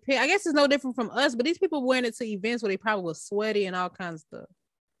stuff they pick. I guess it's no different from us, but these people wearing it to events where they probably was sweaty and all kinds of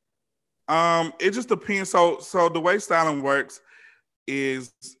stuff. It just depends. So the way styling works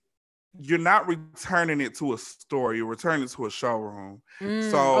is you're not returning it to a store, you're returning it to a showroom.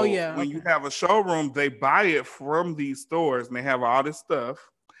 When you have a showroom, they buy it from these stores and they have all this stuff.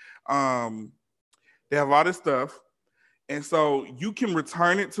 And so you can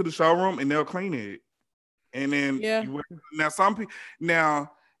return it to the showroom and they'll clean it. And then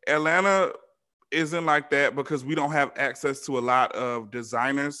now Atlanta isn't like that because we don't have access to a lot of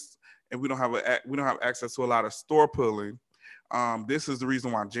designers and we don't have access to a lot of store pulling. This is the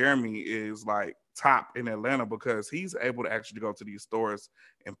reason why Jeremy is like top in Atlanta because he's able to actually go to these stores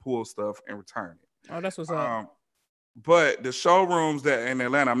and pull stuff and return it. Oh, that's what's up. But the showrooms that in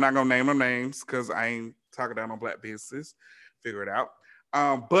Atlanta, I'm not gonna name them names because I ain't talking down on black businesses. Figure it out.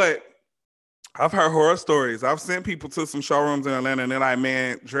 But I've heard horror stories. I've sent people to some showrooms in Atlanta and they're like,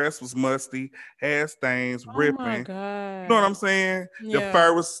 man, dress was musty, had stains, ripping. My God. You know what I'm saying? Yeah. The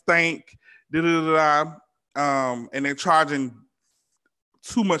fur was stank. And they're charging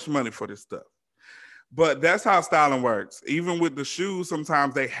too much money for this stuff. But that's how styling works. Even with the shoes,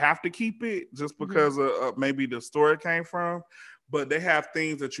 sometimes they have to keep it just because of maybe the store it came from. But they have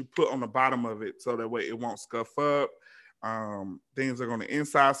things that you put on the bottom of it so that way it won't scuff up. Things are on the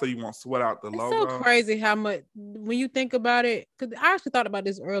inside so you won't sweat out the logo. It's so crazy how much, when you think about it, because I actually thought about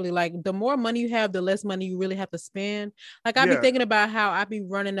this early, like the more money you have, the less money you really have to spend. Like I be thinking about how I be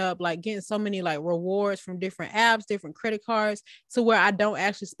running up, like getting so many like rewards from different apps, different credit cards to where I don't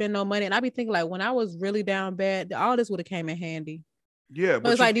actually spend no money. And I be thinking like when I was really down bad, all this would have came in handy. Yeah,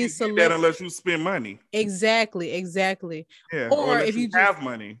 but it's you like these can't get that unless you spend money. Exactly. Yeah, or if you have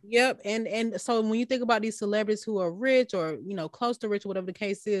money. Yep, and so when you think about these celebrities who are rich or close to rich, whatever the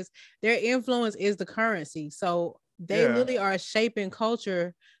case is, their influence is the currency. So they really are shaping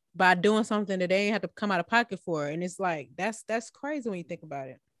culture by doing something that they ain't have to come out of pocket for, and it's like that's crazy when you think about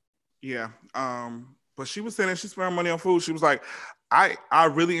it. Yeah, but she was saying that she spent money on food. She was like, I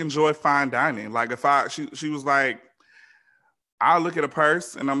really enjoy fine dining. Like she was like, I look at a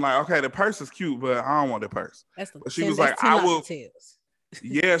purse and I'm like, okay, the purse is cute, but I don't want the purse. She was like, I will.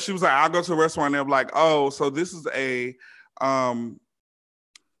 Yeah, she was like, I'll go to a restaurant and they're like, oh, so this is a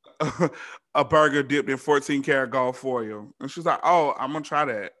burger dipped in 14 karat gold foil. And she's like, oh, I'm gonna try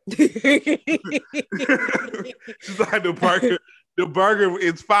that. She's like, the burger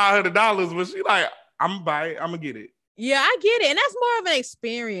is $500, but she's like, I'm gonna buy it, I'm gonna get it. Yeah, I get it. And that's more of an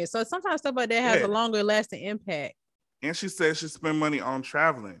experience. So sometimes stuff like that has Yeah. a longer lasting impact. And she said she spent money on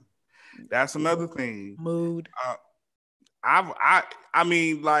traveling. That's another thing. Mood. Uh, I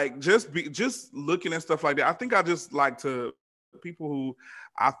mean, like just looking at stuff like that. I think I just like to people who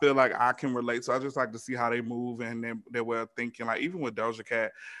I feel like I can relate. So I just like to see how they move and their way of thinking. Like even with Doja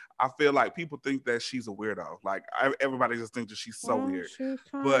Cat, I feel like people think that she's a weirdo. Like everybody just thinks that she's so weird. She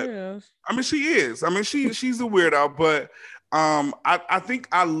kind But of. I mean, she is. I mean, she's a weirdo. But I think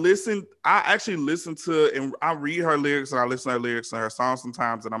I actually listen to and I read her lyrics and I listen to her lyrics and her songs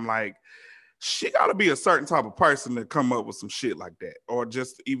sometimes, and I'm like, she got to be a certain type of person to come up with some shit like that, or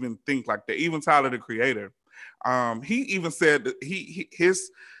just even think like that. Even Tyler, the Creator, he even said that his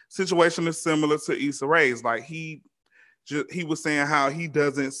situation is similar to Issa Rae's. Like he was saying how he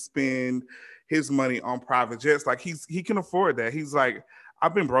doesn't spend his money on private jets. Like he can afford that. He's like,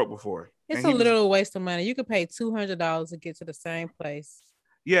 I've been broke before. It's a literal waste of money. You could pay $200 to get to the same place.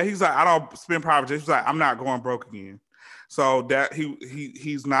 Yeah, he's like, I don't spend private jets. He's like, I'm not going broke again. So that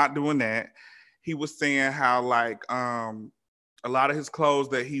he's not doing that. He was saying how like a lot of his clothes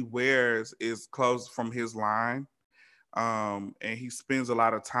that he wears is clothes from his line. And he spends a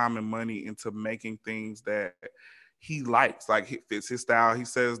lot of time and money into making things that he likes, like it fits his style. He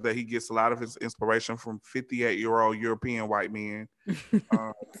says that he gets a lot of his inspiration from 58-year-old European white men.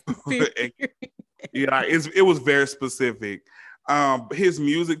 Yeah, it was very specific. His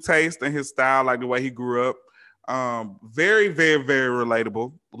music taste and his style, like the way he grew up, very, very, very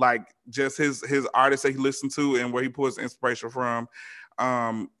relatable. Like just his artists that he listened to and where he pulls inspiration from.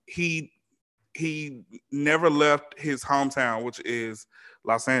 He never left his hometown, which is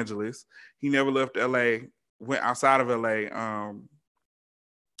Los Angeles. He never left LA, went outside of LA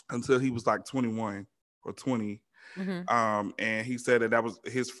until he was like 21 or 20. Mm-hmm. And he said that was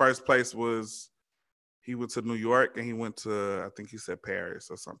his first place was he went to New York and he went to, I think he said Paris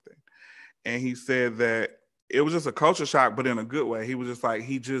or something. And he said that it was just a culture shock, but in a good way. He was just like,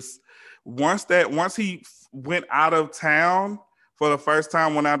 once he went out of town for the first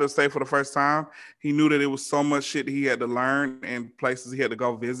time, went out of state for the first time, he knew that it was so much shit he had to learn and places he had to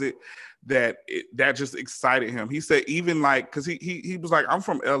go visit that just excited him. He said even like, because he was like, I'm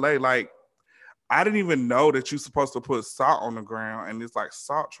from LA, like, I didn't even know that you're supposed to put salt on the ground and it's like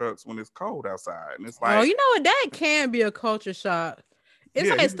salt trucks when it's cold outside. And it's like, oh, you know what? That can be a culture shock. It's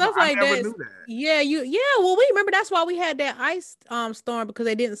like stuff like that. Yeah, well, we remember that's why we had that ice storm because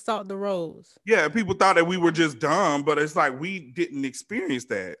they didn't salt the roads. Yeah, people thought that we were just dumb, but it's like we didn't experience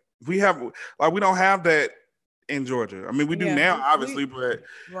that. We don't have that in Georgia. I mean, we do now, obviously, but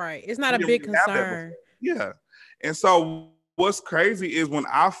right. It's not a big concern. Yeah. And so what's crazy is when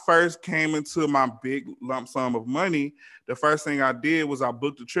I first came into my big lump sum of money, the first thing I did was I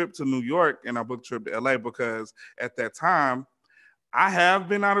booked a trip to New York and I booked a trip to LA because at that time, I have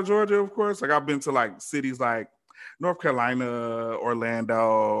been out of Georgia, of course. Like I've been to like cities like North Carolina,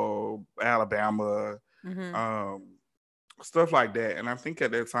 Orlando, Alabama, stuff like that. And I think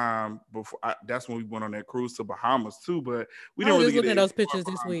at that time, that's when we went on that cruise to Bahamas too. But we didn't really get looking at those pictures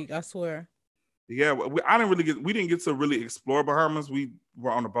this week. I swear. Yeah, we didn't get to really explore Bahamas. We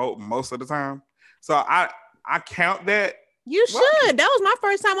were on a boat most of the time, so I count that. You should. That was my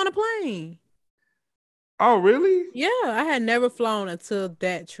first time on a plane. Oh, really? Yeah, I had never flown until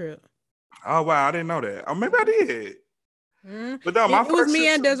that trip. Oh, wow. I didn't know that. Oh, maybe I did. But no, it was me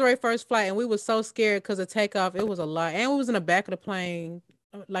and Desiree first flight, and we were so scared because of takeoff. It was a lot. And we was in the back of the plane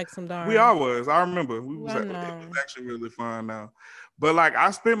like some darn. We all was. I remember. It was actually really fun now. But like I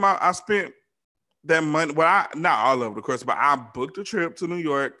spent that money. Well, not all of it, of course, but I booked a trip to New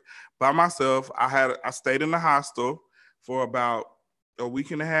York by myself. I stayed in the hostel for about a week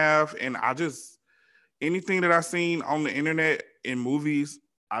and a half, and anything that I seen on the internet in movies,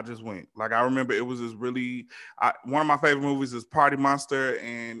 I just went. Like I remember it was this really one of my favorite movies is Party Monster,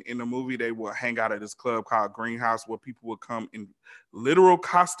 and in the movie they would hang out at this club called Greenhouse where people would come in literal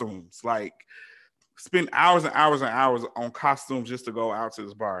costumes, like spend hours and hours and hours on costumes just to go out to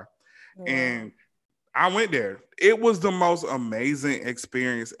this bar. Wow. And I went there. It was the most amazing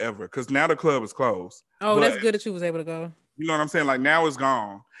experience ever because now the club is closed. Oh, that's good that you was able to go. You know what I'm saying? Like now it's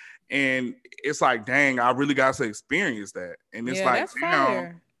gone. And it's like, dang, I really got to experience that. And it's like,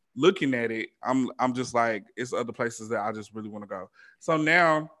 now looking at it, I'm just like, it's other places that I just really want to go. So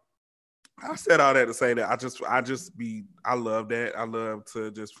now I said all that to say that I love that. I love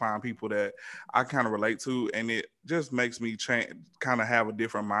to just find people that I kind of relate to. And it just makes me kind of have a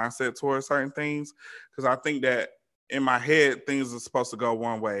different mindset towards certain things. Because I think that in my head, things are supposed to go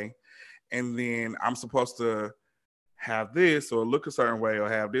one way. And then I'm supposed to have this or look a certain way or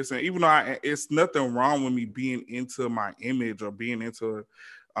have this. And even though it's nothing wrong with me being into my image or being into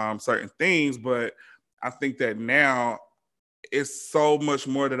certain things, but I think that now it's so much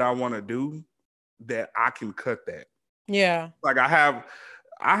more that I want to do that I can cut that. Yeah. Like I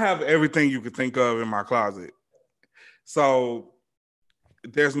have everything you could think of in my closet. So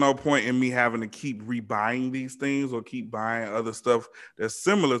there's no point in me having to keep rebuying these things or keep buying other stuff that's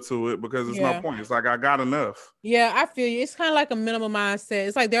similar to it because there's no point. It's like I got enough. Yeah, I feel you. It's kind of like a minimum mindset.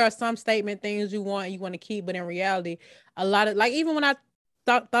 It's like there are some statement things you want to keep, but in reality, a lot of like even when I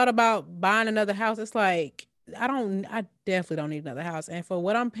thought about buying another house, it's like I definitely don't need another house. And for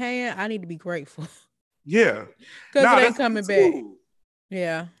what I'm paying, I need to be grateful. Yeah. Because it ain't coming back.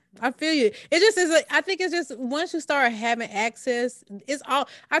 Yeah. I feel you. It just is. I think it's just once you start having access, it's all.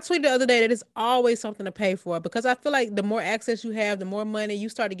 I tweeted the other day that it's always something to pay for because I feel like the more access you have, the more money you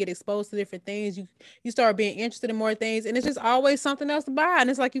start to get exposed to different things. You start being interested in more things, and it's just always something else to buy. And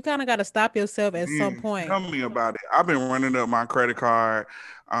it's like you kind of got to stop yourself at some point. Tell me about it. I've been running up my credit card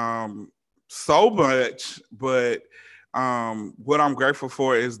so much, but what I'm grateful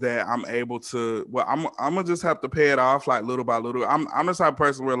for is that I'm able to I'm gonna just have to pay it off like little by little. I'm the type of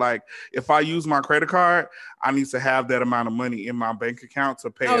person where like if I use my credit card, I need to have that amount of money in my bank account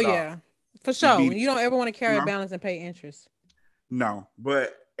to pay it off. Oh yeah, for sure. You don't ever want to carry a balance and pay interest. No,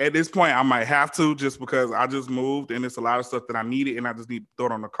 but at this point I might have to just because I just moved and it's a lot of stuff that I needed and I just need to throw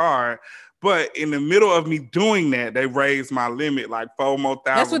it on the card. But in the middle of me doing that, they raised my limit like $4,000 more.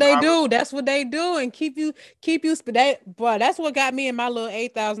 That's what they do. That's what they do, and keep you. But that's what got me in my little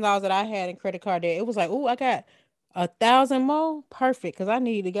 $8,000 that I had in credit card debt. It was like, oh, I got 1,000 more, perfect, because I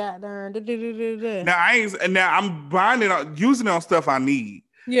need to get there. Now I'm buying it, using it on stuff I need.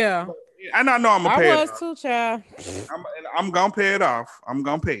 Yeah. And I know I'm gonna pay it off. I was too, child. I'm gonna pay it off. I'm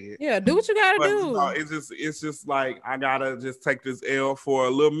gonna pay it. Yeah, do what you gotta do. No, it's just like I gotta just take this L for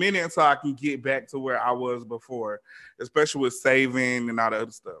a little minute so I can get back to where I was before, especially with saving and all the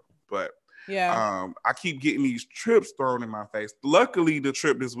other stuff. But yeah, I keep getting these trips thrown in my face. Luckily, the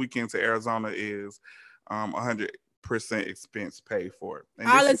trip this weekend to Arizona is 100% expense paid for. And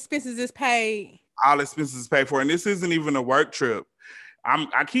all expenses is paid. All expenses is paid for, and this isn't even a work trip.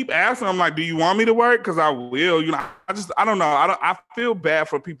 I keep asking. I'm like, do you want me to work? Because I will. You know, I don't know. I feel bad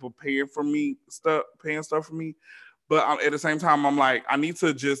for people paying stuff for me, but at the same time, I'm like, I need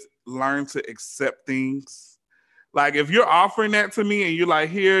to just learn to accept things. Like if you're offering that to me and you're like,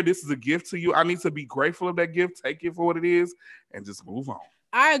 here, this is a gift to you. I need to be grateful of that gift. Take it for what it is, and just move on.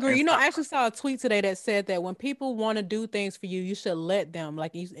 I agree. You know, I actually saw a tweet today that said that when people want to do things for you, you should let them.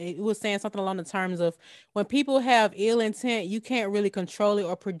 Like it was saying something along the terms of when people have ill intent, you can't really control it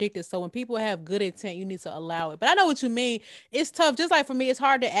or predict it. So when people have good intent, you need to allow it. But I know what you mean. It's tough. Just like for me, it's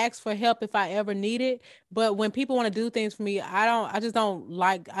hard to ask for help if I ever need it. But when people want to do things for me, I just don't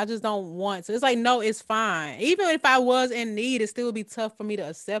want to. It's like, no, it's fine. Even if I was in need, it still would be tough for me to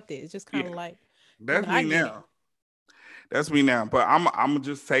accept it. It's just kind of like. That's me now. That's me now, but I'm gonna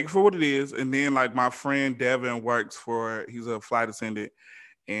just take it for what it is. And then like my friend Devin he's a flight attendant,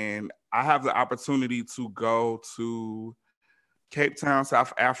 and I have the opportunity to go to Cape Town,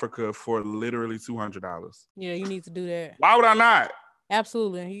 South Africa for literally $200. Yeah, you need to do that. Why would I not?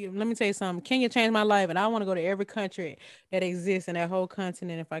 Absolutely. Let me tell you something. Kenya changed my life, and I want to go to every country that exists in that whole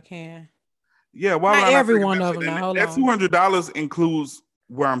continent if I can. Yeah, why would I not? Every one of them. Now, that $200 includes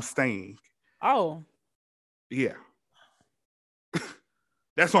where I'm staying. Oh. Yeah.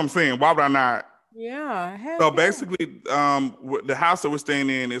 That's what I'm saying. Why would I not? Yeah. So basically, the house that we're staying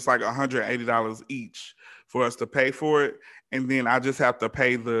in is like $180 each for us to pay for it, and then I just have to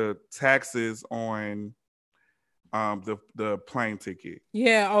pay the taxes on the plane ticket.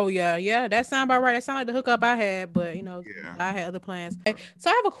 Yeah. Oh yeah. That sounds about right. That sounds like the hookup I had, but I had other plans. So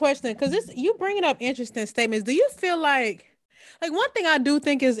I have a question because you bringing up interesting statements. Do you feel like one thing I do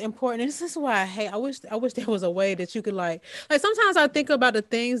think is important, and this is why I wish there was a way that you could like sometimes I think about the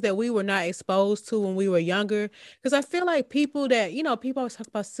things that we were not exposed to when we were younger, because I feel like people always talk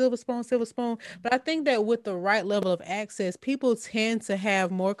about silver spoon, but I think that with the right level of access, people tend to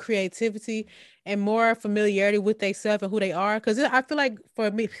have more creativity and more familiarity with themselves and who they are. Because I feel like for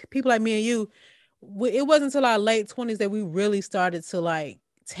me, people like me and you, it wasn't until our late 20s that we really started to like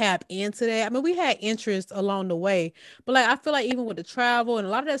tap into that. I mean, we had interest along the way, but like I feel like even with the travel and a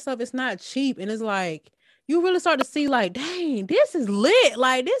lot of that stuff, it's not cheap, and it's like you really start to see like, dang, this is lit,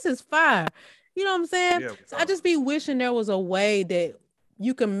 like this is fire. You know what I'm saying? Yeah, so I just be wishing there was a way that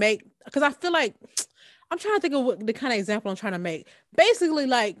you can make, because I feel like I'm trying to think of what the kind of example I'm trying to make. Basically,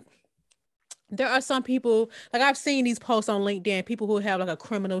 like there are some people, like I've seen these posts on LinkedIn, people who have like a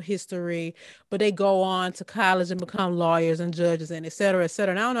criminal history, but they go on to college and become lawyers and judges and et cetera, et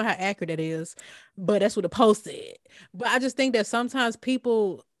cetera. And I don't know how accurate it is, but that's what the post said. But I just think that sometimes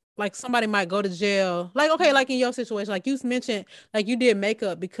people, like somebody might go to jail. Like, okay, like in your situation, like you mentioned, like you did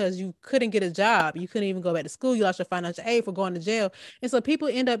makeup because you couldn't get a job. You couldn't even go back to school. You lost your financial aid for going to jail. And so people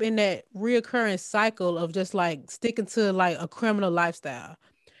end up in that reoccurring cycle of just like sticking to like a criminal lifestyle.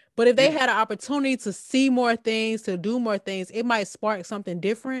 But if they Yeah. had an opportunity to see more things, to do more things, it might spark something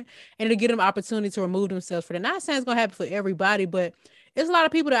different and it'll give them opportunity to remove themselves for that. Not saying it's gonna happen for everybody, but it's a lot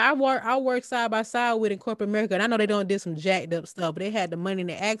of people that I work side by side with in corporate America. And I know they don't did some jacked up stuff, but they had the money and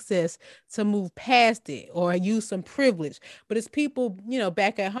the access to move past it or use some privilege. But it's people,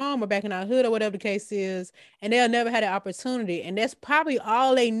 back at home or back in our hood or whatever the case is, and they'll never had an opportunity. And that's probably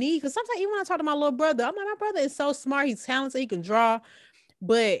all they need. Cause sometimes even when I talk to my little brother, I'm like, my brother is so smart, he's talented, he can draw,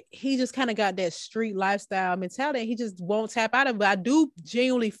 but he just kind of got that street lifestyle mentality. He just won't tap out of it. But I do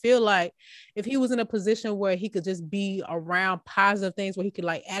genuinely feel like if he was in a position where he could just be around positive things, where he could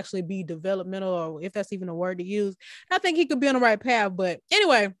like actually be developmental, or if that's even a word to use, I think he could be on the right path. But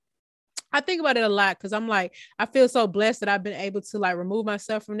anyway, I think about it a lot because I'm like, I feel so blessed that I've been able to like remove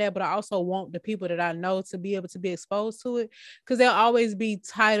myself from that, but I also want the people that I know to be able to be exposed to it, because they'll always be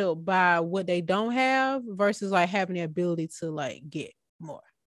titled by what they don't have versus like having the ability to like get more.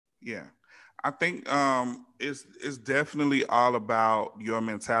 Yeah. I think it's definitely all about your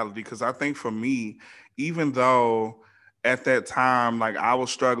mentality, because I think for me, even though at that time like I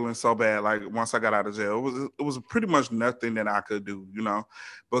was struggling so bad, like once I got out of jail, it was pretty much nothing that I could do,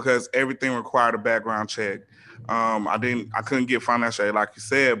 because everything required a background check. I couldn't get financial aid like you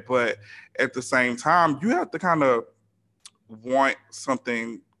said, but at the same time you have to kind of want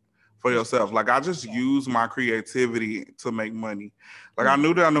something for yourself. Like I just use my creativity to make money. Like I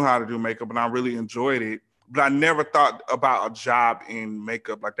knew that I knew how to do makeup and I really enjoyed it, but I never thought about a job in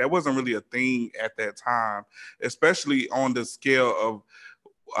makeup. Like that wasn't really a thing at that time, especially on the scale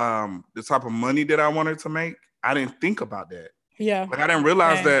of the type of money that I wanted to make. I didn't think about that. Yeah. Like I didn't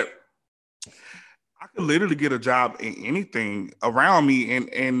realize Same. that I could literally get a job in anything around me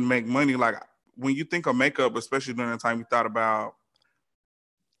and make money. Like when you think of makeup, especially during the time you thought about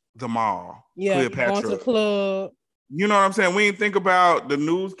the mall, Yeah. Going to Cleopatra. the club. You know what I'm saying? We didn't think about the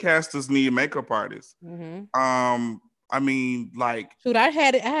newscasters need makeup artists. Mm-hmm. I mean, like, Shoot, I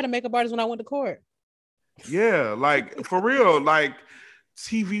had a makeup artist when I went to court. yeah, like for real, like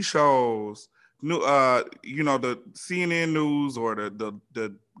TV shows, new, the CNN news or the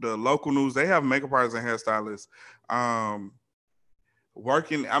local news, they have makeup artists and hairstylists. Um,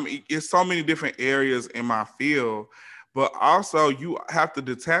 Working, I mean, it's so many different areas in my field, but also you have to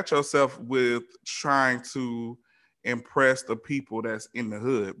detach yourself with trying to impress the people that's in the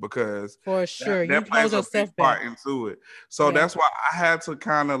hood, because For that, sure. You that hold plays a big yourself part back. into it. So Yeah. that's why I had to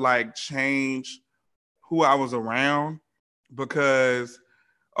kind of like change who I was around, because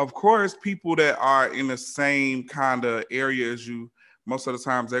of course people that are in the same kind of area as you, most of the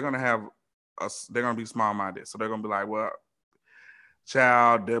times they're gonna be small minded. So they're gonna be like, well,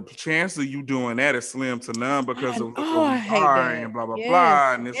 child, the chance of you doing that is slim to none because of look where I we hate are that. and blah blah Yes.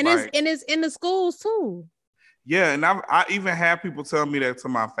 blah. And it's And it's like, and it's in the schools too. yeah, and I even had people tell me that to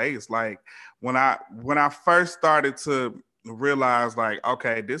my face. Like when I first started to realize, like,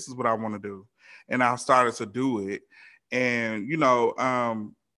 okay, this is what I want to do, and I started to do it, and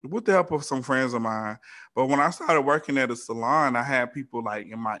with the help of some friends of mine. But when I started working at a salon, I had people like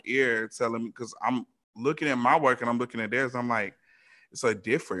in my ear telling me, because I'm looking at my work and I'm looking at theirs. I'm like, it's a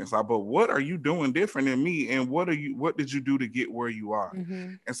difference. Like, but what are you doing different than me? And what did you do to get where you are?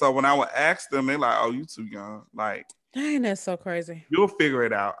 Mm-hmm. And so when I would ask them, they're like, oh, you too young. Like, Dang, that's so crazy. you'll figure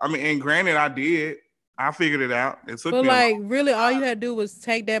it out. I mean, and granted, I did. I figured it out. It took But me a long like really all you time. had to do was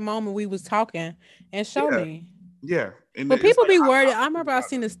take that moment we was talking and show Yeah. me. Yeah. And But it's people like, be I worried. I figured remember it I out.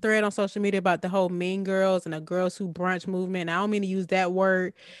 seen this thread on social media about the whole Mean Girls and the Girls Who Brunch movement. And I don't mean to use that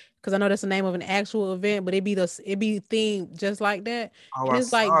word because I know that's the name of an actual event, but it be themed just like that. Oh, And I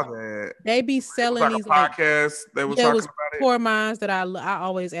it's like saw that. they be It was selling like these a like, podcast. They were yeah, it talking was about it. Poor Minds that I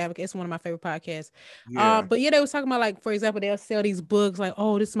always advocate. It's one of my favorite podcasts. Yeah. But yeah, they was talking about like, for example, they'll sell these books like,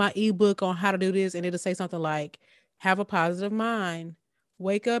 oh, this is my ebook on how to do this, and it'll say something like, have a positive mind,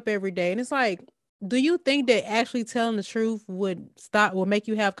 wake up every day, and it's like, do you think that actually telling the truth would make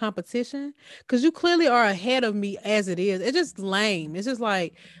you have competition? Because you clearly are ahead of me as it is. It's just lame. It's just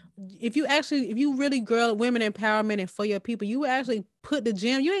like if you really girl women empowerment and for your people, you actually put the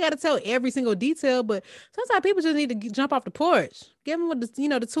gym. You ain't got to tell every single detail, but sometimes people just need to jump off the porch. Give them the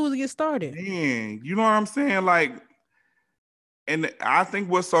tools to get started. Man, you know what I'm saying? Like, And I think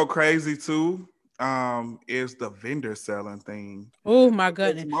what's so crazy too, is the vendor selling thing. Oh my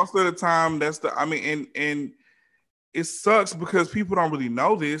Because goodness. most of the time, and it sucks because people don't really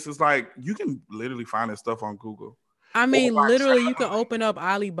know this. It's like you can literally find this stuff on Google. I Or mean, like literally, you can open up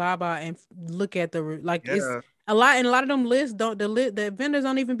Alibaba and look at like it's yeah, a lot, and a lot of them lists don't the vendors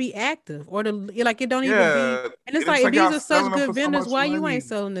don't even be active, or like it don't even be. yeah. And it's And it's like if like these y'all are such selling them good for so vendors, much why you ain't money.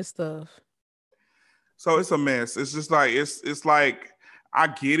 selling this stuff? So it's a mess. It's just like it's like I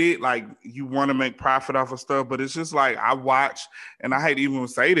get it, like you want to make profit off of stuff, but it's just like I watch, and I hate to even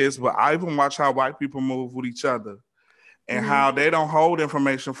say this, but I even watch how white people move with each other and Mm-hmm. how they don't hold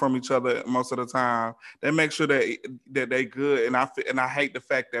information from each other most of the time. They make sure that they good, and I hate the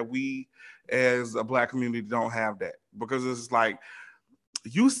fact that we as a black community don't have that because it's like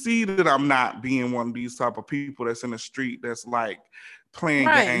you see that I'm not being one of these type of people that's in the street that's like playing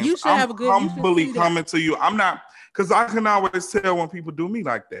Right. games. You should I'm have a good. You should humbly see that. coming to you. I'm not because I can always tell when people do me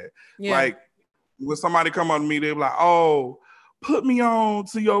like that. Yeah. Like when somebody come on to me, they're like, "Oh, put me on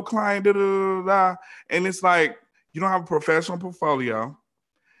to your client," da, da, da, da. And it's like you don't have a professional portfolio.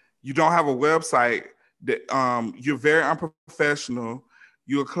 You don't have a website. That you're very unprofessional.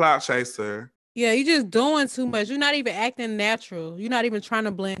 You're a clout chaser. Yeah. You just doing too much. You're not even acting natural. You're not even trying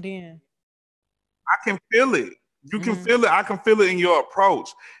to blend in. I can feel it. You can Mm-hmm. feel it. I can feel it in your approach.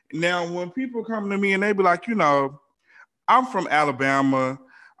 Now, when people come to me and they be like, I'm from Alabama,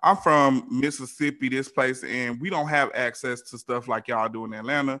 I'm from Mississippi, this place, and we don't have access to stuff like y'all do in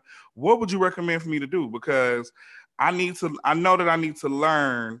Atlanta. What would you recommend for me to do? Because I know that I need to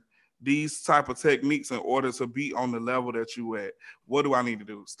learn these type of techniques in order to be on the level that you at. What do I need to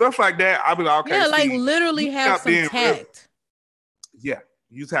do? Stuff like that. I'll be like, okay, Yeah. Like see, literally you have tapped some in real. tact. Yeah,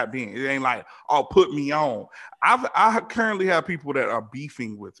 you tapped in. It ain't like, oh, put me on. I currently have people that are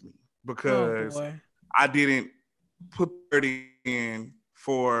beefing with me Oh because boy. I didn't put 30 in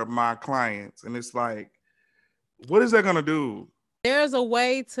for my clients. And it's like, what is that gonna do? There's a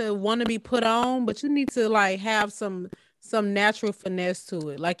way to want to be put on, but you need to like have some natural finesse to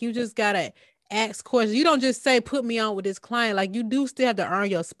it. Like you just gotta ask questions. You don't just say put me on with this client. Like you do still have to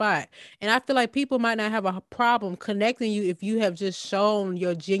earn your spot. And I feel like people might not have a problem connecting you if you have just shown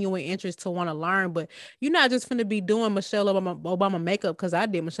your genuine interest to want to learn. But you're not just gonna be doing Michelle Obama makeup because I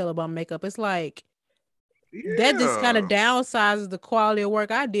did Michelle Obama makeup. It's like that just kind of Yeah. downsizes the quality of work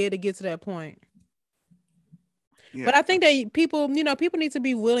I did to get to that point. But Yeah. I think that people, people need to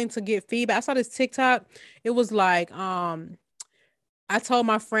be willing to get feedback. I saw this TikTok. It was like, I told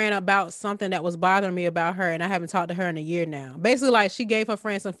my friend about something that was bothering me about her, and I haven't talked to her in a year now. Basically, like she gave her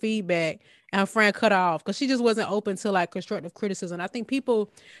friend some feedback, and her friend cut her off because she just wasn't open to like constructive criticism. I think people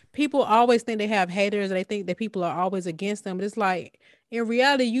always think they have haters, and they think that people are always against them. But it's like in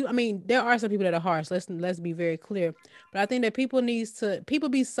reality, I mean, there are some people that are harsh. Let's be very clear. But I think that people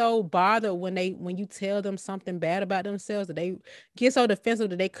be so bothered when you tell them something bad about themselves that they get so defensive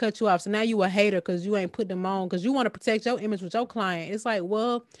that they cut you off. So now you a hater because you ain't put them on because you want to protect your image with your client. It's like,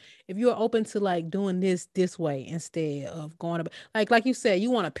 well, if you're open to like doing this way instead of going about like you said,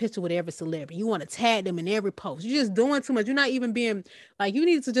 you want a picture with every celebrity, you want to tag them in every post. You're just doing too much. You're not even being like you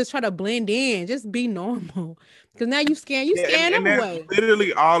need to just try to blend in, just be normal. Because now you Yeah, scan and them that's away.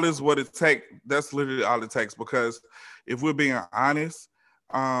 literally all is what it takes. That's literally all it takes because if we're being honest,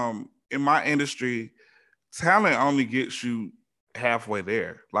 in my industry, talent only gets you halfway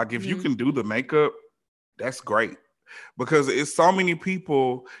there. Like if you Mm-hmm. can do the makeup, that's great. Because it's so many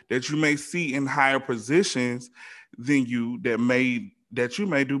people that you may see in higher positions than you that you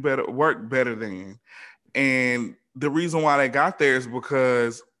may do better work better than. And the reason why they got there is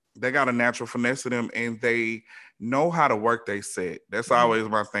because they got a natural finesse to them and they know how to work they set. That's Mm-hmm. always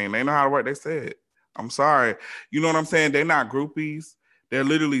my thing. They know how to work they set. I'm sorry. You know what I'm saying? They're not groupies. They're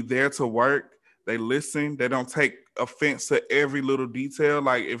literally there to work. They listen. They don't take offense to every little detail.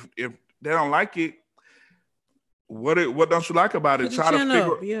 Like if they don't like it, what don't you like about it? Put your Try to chin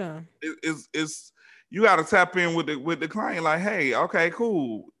figure up. Yeah. it's you got to tap in with the client. Like, hey, okay,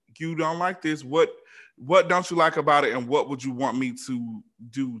 cool. You don't like this. What don't you like about it, and what would you want me to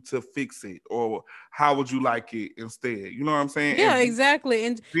do to fix it, or how would you like it instead? You know what I'm saying? Yeah, And exactly.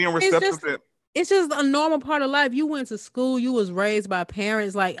 And being it's receptive just to it's just a normal part of life. You went to school, you was raised by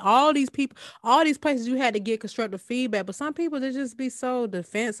parents, like all these people, all these places you had to get constructive feedback. But some people they just be so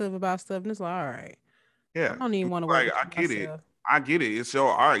defensive about stuff. And it's like, all right, I yeah. don't even want to work Like with I you get it. myself. I get it. It's your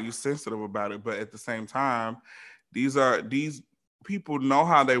art. You're sensitive about it, but at the same time, these people know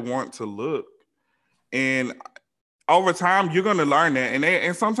how they want to look, and over time you're gonna learn that.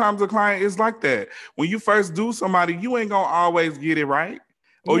 And sometimes the client is like that. When you first do somebody, you ain't gonna always get it right.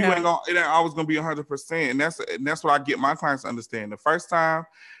 Or you ain't gonna, it ain't always gonna be 100%. And that's what I get my clients to understand. The first time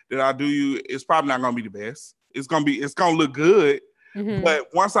that I do you, it's probably not gonna be the best. It's gonna look good. Mm-hmm. But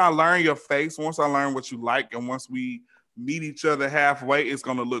once I learn your face, once I learn what you like, and once we meet each other halfway, it's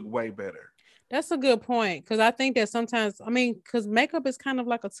gonna look way better. That's a good point. Cause I think that sometimes, cause makeup is kind of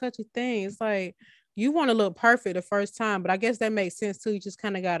like a touchy thing. It's like you want to look perfect the first time, but I guess that makes sense too. You just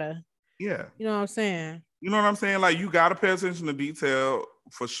kind of gotta, yeah. You know what I'm saying? You know what I'm saying? Like, you gotta pay attention to detail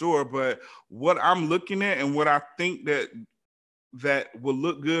for sure. But what I'm looking at and what I think that will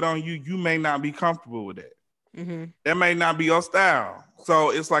look good on you, you may not be comfortable with that. Mm-hmm. That may not be your style. So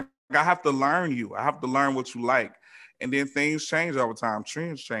it's like, I have to learn you. I have to learn what you like. And then things change over time.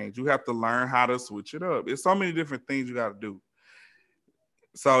 Trends change. You have to learn how to switch it up. It's so many different things you got to do.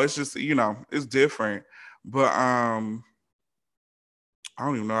 So it's just, it's different. But I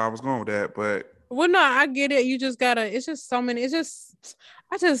don't even know how I was going with that. But well, no, I get it. You just gotta. It's just so many. It's just,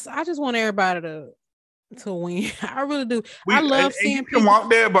 I just want everybody to win. I really do. I love seeing you can walk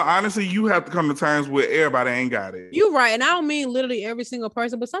there, but honestly, you have to come to terms with everybody ain't got it. You're right. And I don't mean literally every single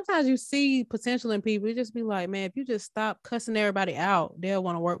person, but sometimes you see potential in people. You just be like, man, if you just stop cussing everybody out, they'll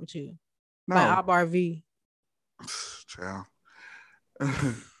want to work with you. No. Like Albar V. Child.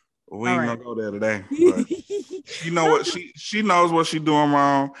 We ain't gonna go there today. But you know what? She knows what she's doing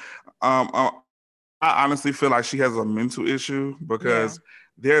wrong. I honestly feel like she has a mental issue because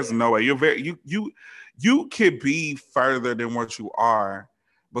there's no way you could be further than what you are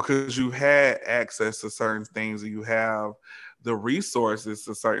because you had access to certain things and you have the resources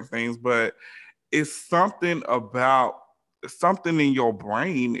to certain things, but it's something in your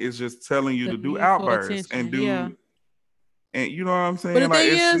brain is just telling you to do outbursts and do, and you know what I'm saying? But the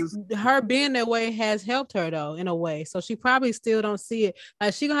thing is, her being that way has helped her though, in a way. So she probably still don't see it.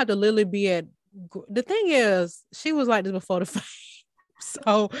 Like, she gonna have to literally be at, the thing is, she was like this before the fame.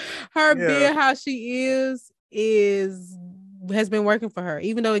 So her being how she is has been working for her,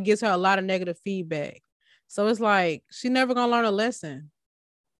 even though it gives her a lot of negative feedback. So it's like, she never gonna learn a lesson.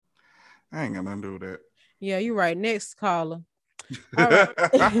 I ain't got nothing to do with that. Yeah, you're right. Next caller. All right.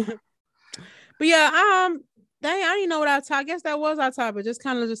 But yeah, dang, I don't even know what I guess that was our topic. Just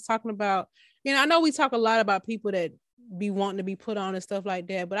kind of just talking about, I know we talk a lot about people that be wanting to be put on and stuff like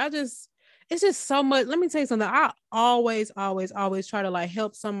that, but it's just so much. Let me tell you something. I always try to like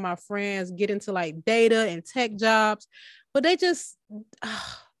help some of my friends get into like data and tech jobs, but they just,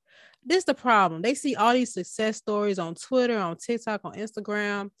 this is the problem. They see all these success stories on Twitter, on TikTok, on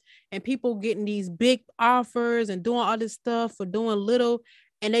Instagram, and people getting these big offers and doing all this stuff for doing little.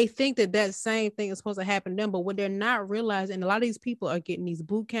 And they think that same thing is supposed to happen to them. But what they're not realizing, a lot of these people are getting these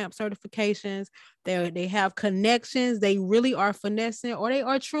boot camp certifications. They have connections. They really are finessing, or they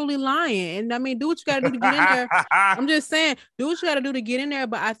are truly lying. And I mean, do what you got to do to get in there. I'm just saying, do what you got to do to get in there.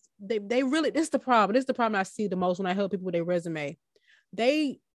 But they really, this is the problem. This is the problem I see the most when I help people with their resume.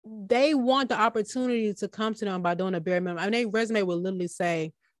 They want the opportunity to come to them by doing a bare minimum. I mean, their resume will literally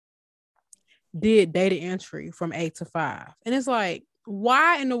say, did data entry from 8 to 5. And it's like,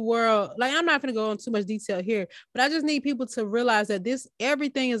 why in the world? Like, I'm not going to go into too much detail here, but I just need people to realize that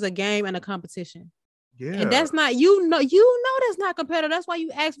everything is a game and a competition. Yeah. And that's not, that's not competitive. That's why you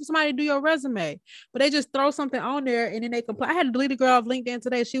ask for somebody to do your resume, but they just throw something on there and then they complain. I had to delete a girl off LinkedIn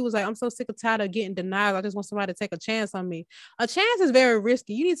today. She was like, I'm so sick and tired of getting denied. I just want somebody to take a chance on me. A chance is very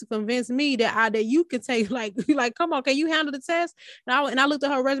risky. You need to convince me that you can take, like, come on, can you handle the test? And I looked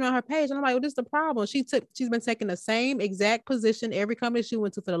at her resume on her page and I'm like, well, this is the problem. She's been taking the same exact position every company she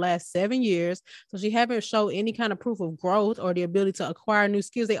went to for the last 7 years. So she haven't showed any kind of proof of growth or the ability to acquire new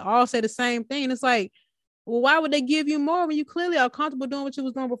skills. They all say the same thing. It's like, well, why would they give you more when you clearly are comfortable doing what you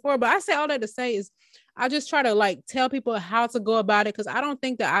was doing before? But I say all that to say is, I just try to like tell people how to go about it, because I don't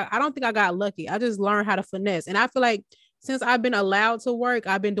think I got lucky. I just learned how to finesse, and I feel like since I've been allowed to work,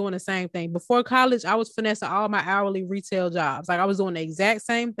 I've been doing the same thing. Before college, I was finessing all my hourly retail jobs. Like, I was doing the exact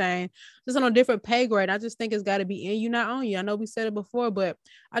same thing, just on a different pay grade. I just think it's got to be in you, not on you. I know we said it before, but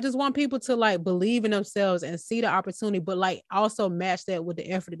I just want people to like believe in themselves and see the opportunity, but like also match that with the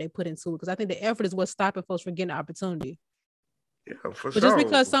effort that they put into it. Because I think the effort is what's stopping folks from getting the opportunity. Yeah, for but sure. Just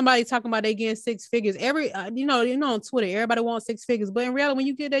because somebody talking about they getting 6 figures, on Twitter, everybody wants 6 figures, but in reality, when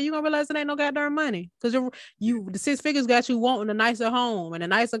you get there, you're gonna realize it ain't no goddamn money, because the 6 figures got you wanting a nicer home and a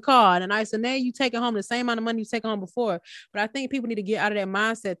nicer car and a nicer, now you taking home the same amount of money you taking home before. But I think people need to get out of that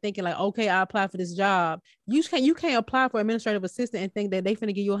mindset thinking like, okay, I apply for this job. You can't apply for administrative assistant and think that they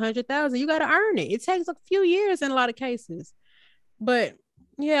finna give you 100,000. You got to earn it. It takes a few years in a lot of cases, but.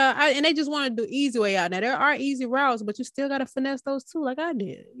 Yeah, and they just want to do easy way out. Now, there are easy routes, but you still got to finesse those too, like I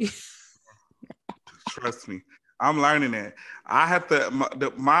did. Trust me. I'm learning that. I have to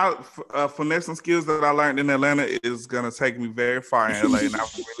my finessing skills that I learned in Atlanta is gonna take me very far in LA, and I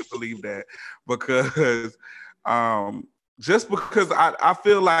really believe that because just because I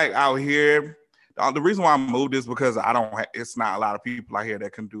feel like out here, the reason why I moved is because I don't. It's not a lot of people out here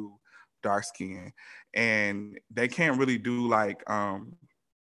that can do dark skin, and they can't really do like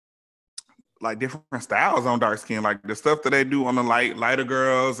different styles on dark skin, like the stuff that they do on the lighter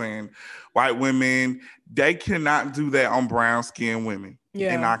girls and white women, they cannot do that on brown skin women.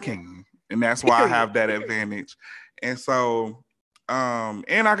 Yeah. And I can. And that's why I have that advantage. And so,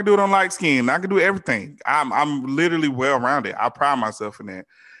 and I can do it on light skin. I can do everything. I'm literally well-rounded. I pride myself in that.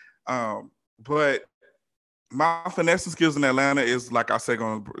 But my finessing skills in Atlanta is, like I said,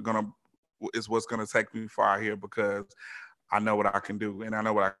 is what's gonna take me far here because I know what I can do and I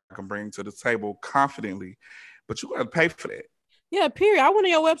know what I can bring to the table confidently, but you got to pay for that. Yeah, period. I went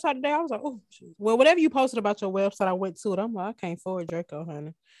on your website today. I was like, oh, well, whatever you posted about your website, I went to it. I'm like, I can't afford Draco,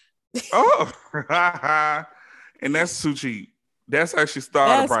 honey. Oh, and that's too cheap. That's actually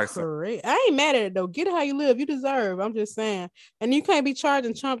starter price. I ain't mad at it though. Get it how you live. You deserve. I'm just saying, and you can't be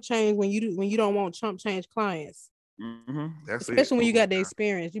charging chump change when you don't want chump change clients. Mm-hmm. That's especially when you got the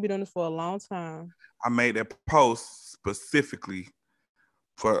experience. You've been doing this for a long time. I made that post specifically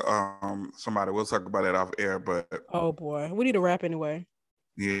for somebody. We'll talk about that off air, but oh boy, we need to wrap anyway.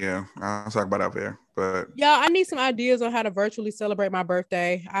 Yeah, I'll talk about it off air, but yeah, I need some ideas on how to virtually celebrate my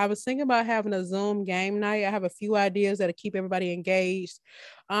birthday. I was thinking about having a Zoom game night. I have a few ideas that'll keep everybody engaged.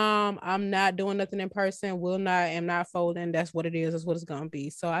 I'm not doing nothing in person. Am not folding. That's what it is. That's what it's gonna be.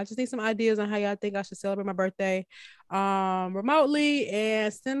 So I just need some ideas on how y'all think I should celebrate my birthday remotely,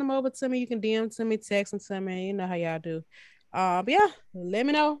 and send them over to me. You can DM to me, text them to me. You know how y'all do. But yeah, let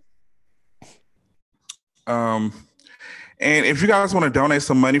me know. And if you guys want to donate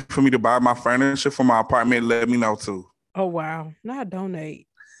some money for me to buy my furniture for my apartment, let me know too. Oh wow, not donate.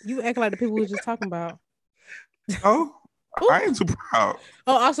 You act like the people we were just talking about. Oh, I ain't too proud.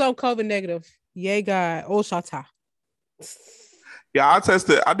 Oh, also I'm COVID negative. Yay, God. Oh, shata. Yeah, I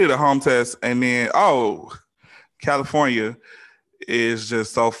tested. I did a home test, and then California is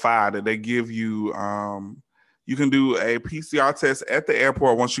just so fire that they give you. You can do a PCR test at the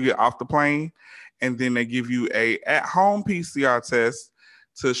airport once you get off the plane, and then they give you a at-home PCR test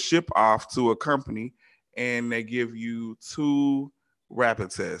to ship off to a company, and they give you 2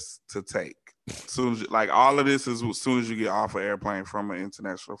 rapid tests to take. All of this is as soon as you get off an airplane from an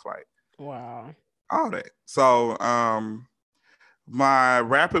international flight. Wow. All that. So my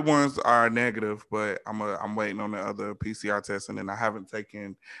rapid ones are negative, but I'm waiting on the other PCR test, and then I haven't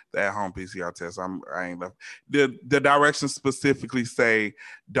taken the at-home PCR test. I ain't left. The directions specifically say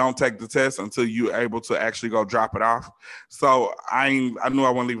don't take the test until you're able to actually go drop it off. So I knew I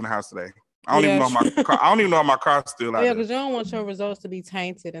wasn't leaving the house today. I don't even know if my car's still out. Yeah, because you don't want your results to be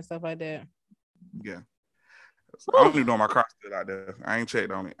tainted and stuff like that. Yeah. So I don't even know my car's still out there. I ain't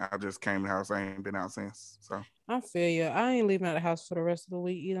checked on it. I just came to the house. I ain't been out since. So I feel you. I ain't leaving out the house for the rest of the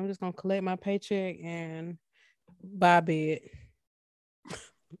week either. I'm just gonna collect my paycheck and buy a bed.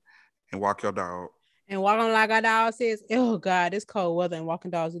 And walk your dog. And walking like our dog says, oh God, it's cold weather and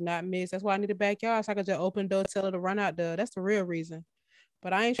walking dogs do not miss. That's why I need a backyard so I can just open the door, tell her to run out there. That's the real reason.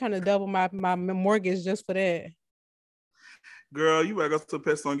 But I ain't trying to double my mortgage just for that. Girl, you better go to the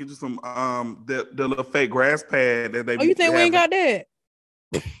pet store and get you some the little fake grass pad that they. Oh, you think we ain't got that?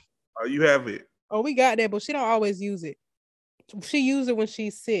 Oh, you have it. Oh, we got that, but she don't always use it. She uses it when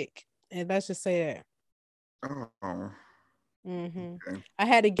she's sick, and let's just say that. Oh. Mm-hmm. Okay. I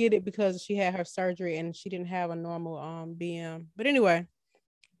had to get it because she had her surgery and she didn't have a normal BM. But anyway,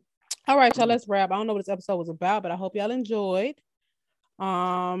 all right, y'all. Let's wrap. I don't know what this episode was about, but I hope y'all enjoyed.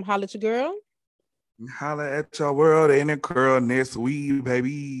 Holla at your girl. Holla at your world and a girl next week,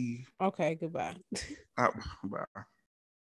 baby. Okay, goodbye. Bye.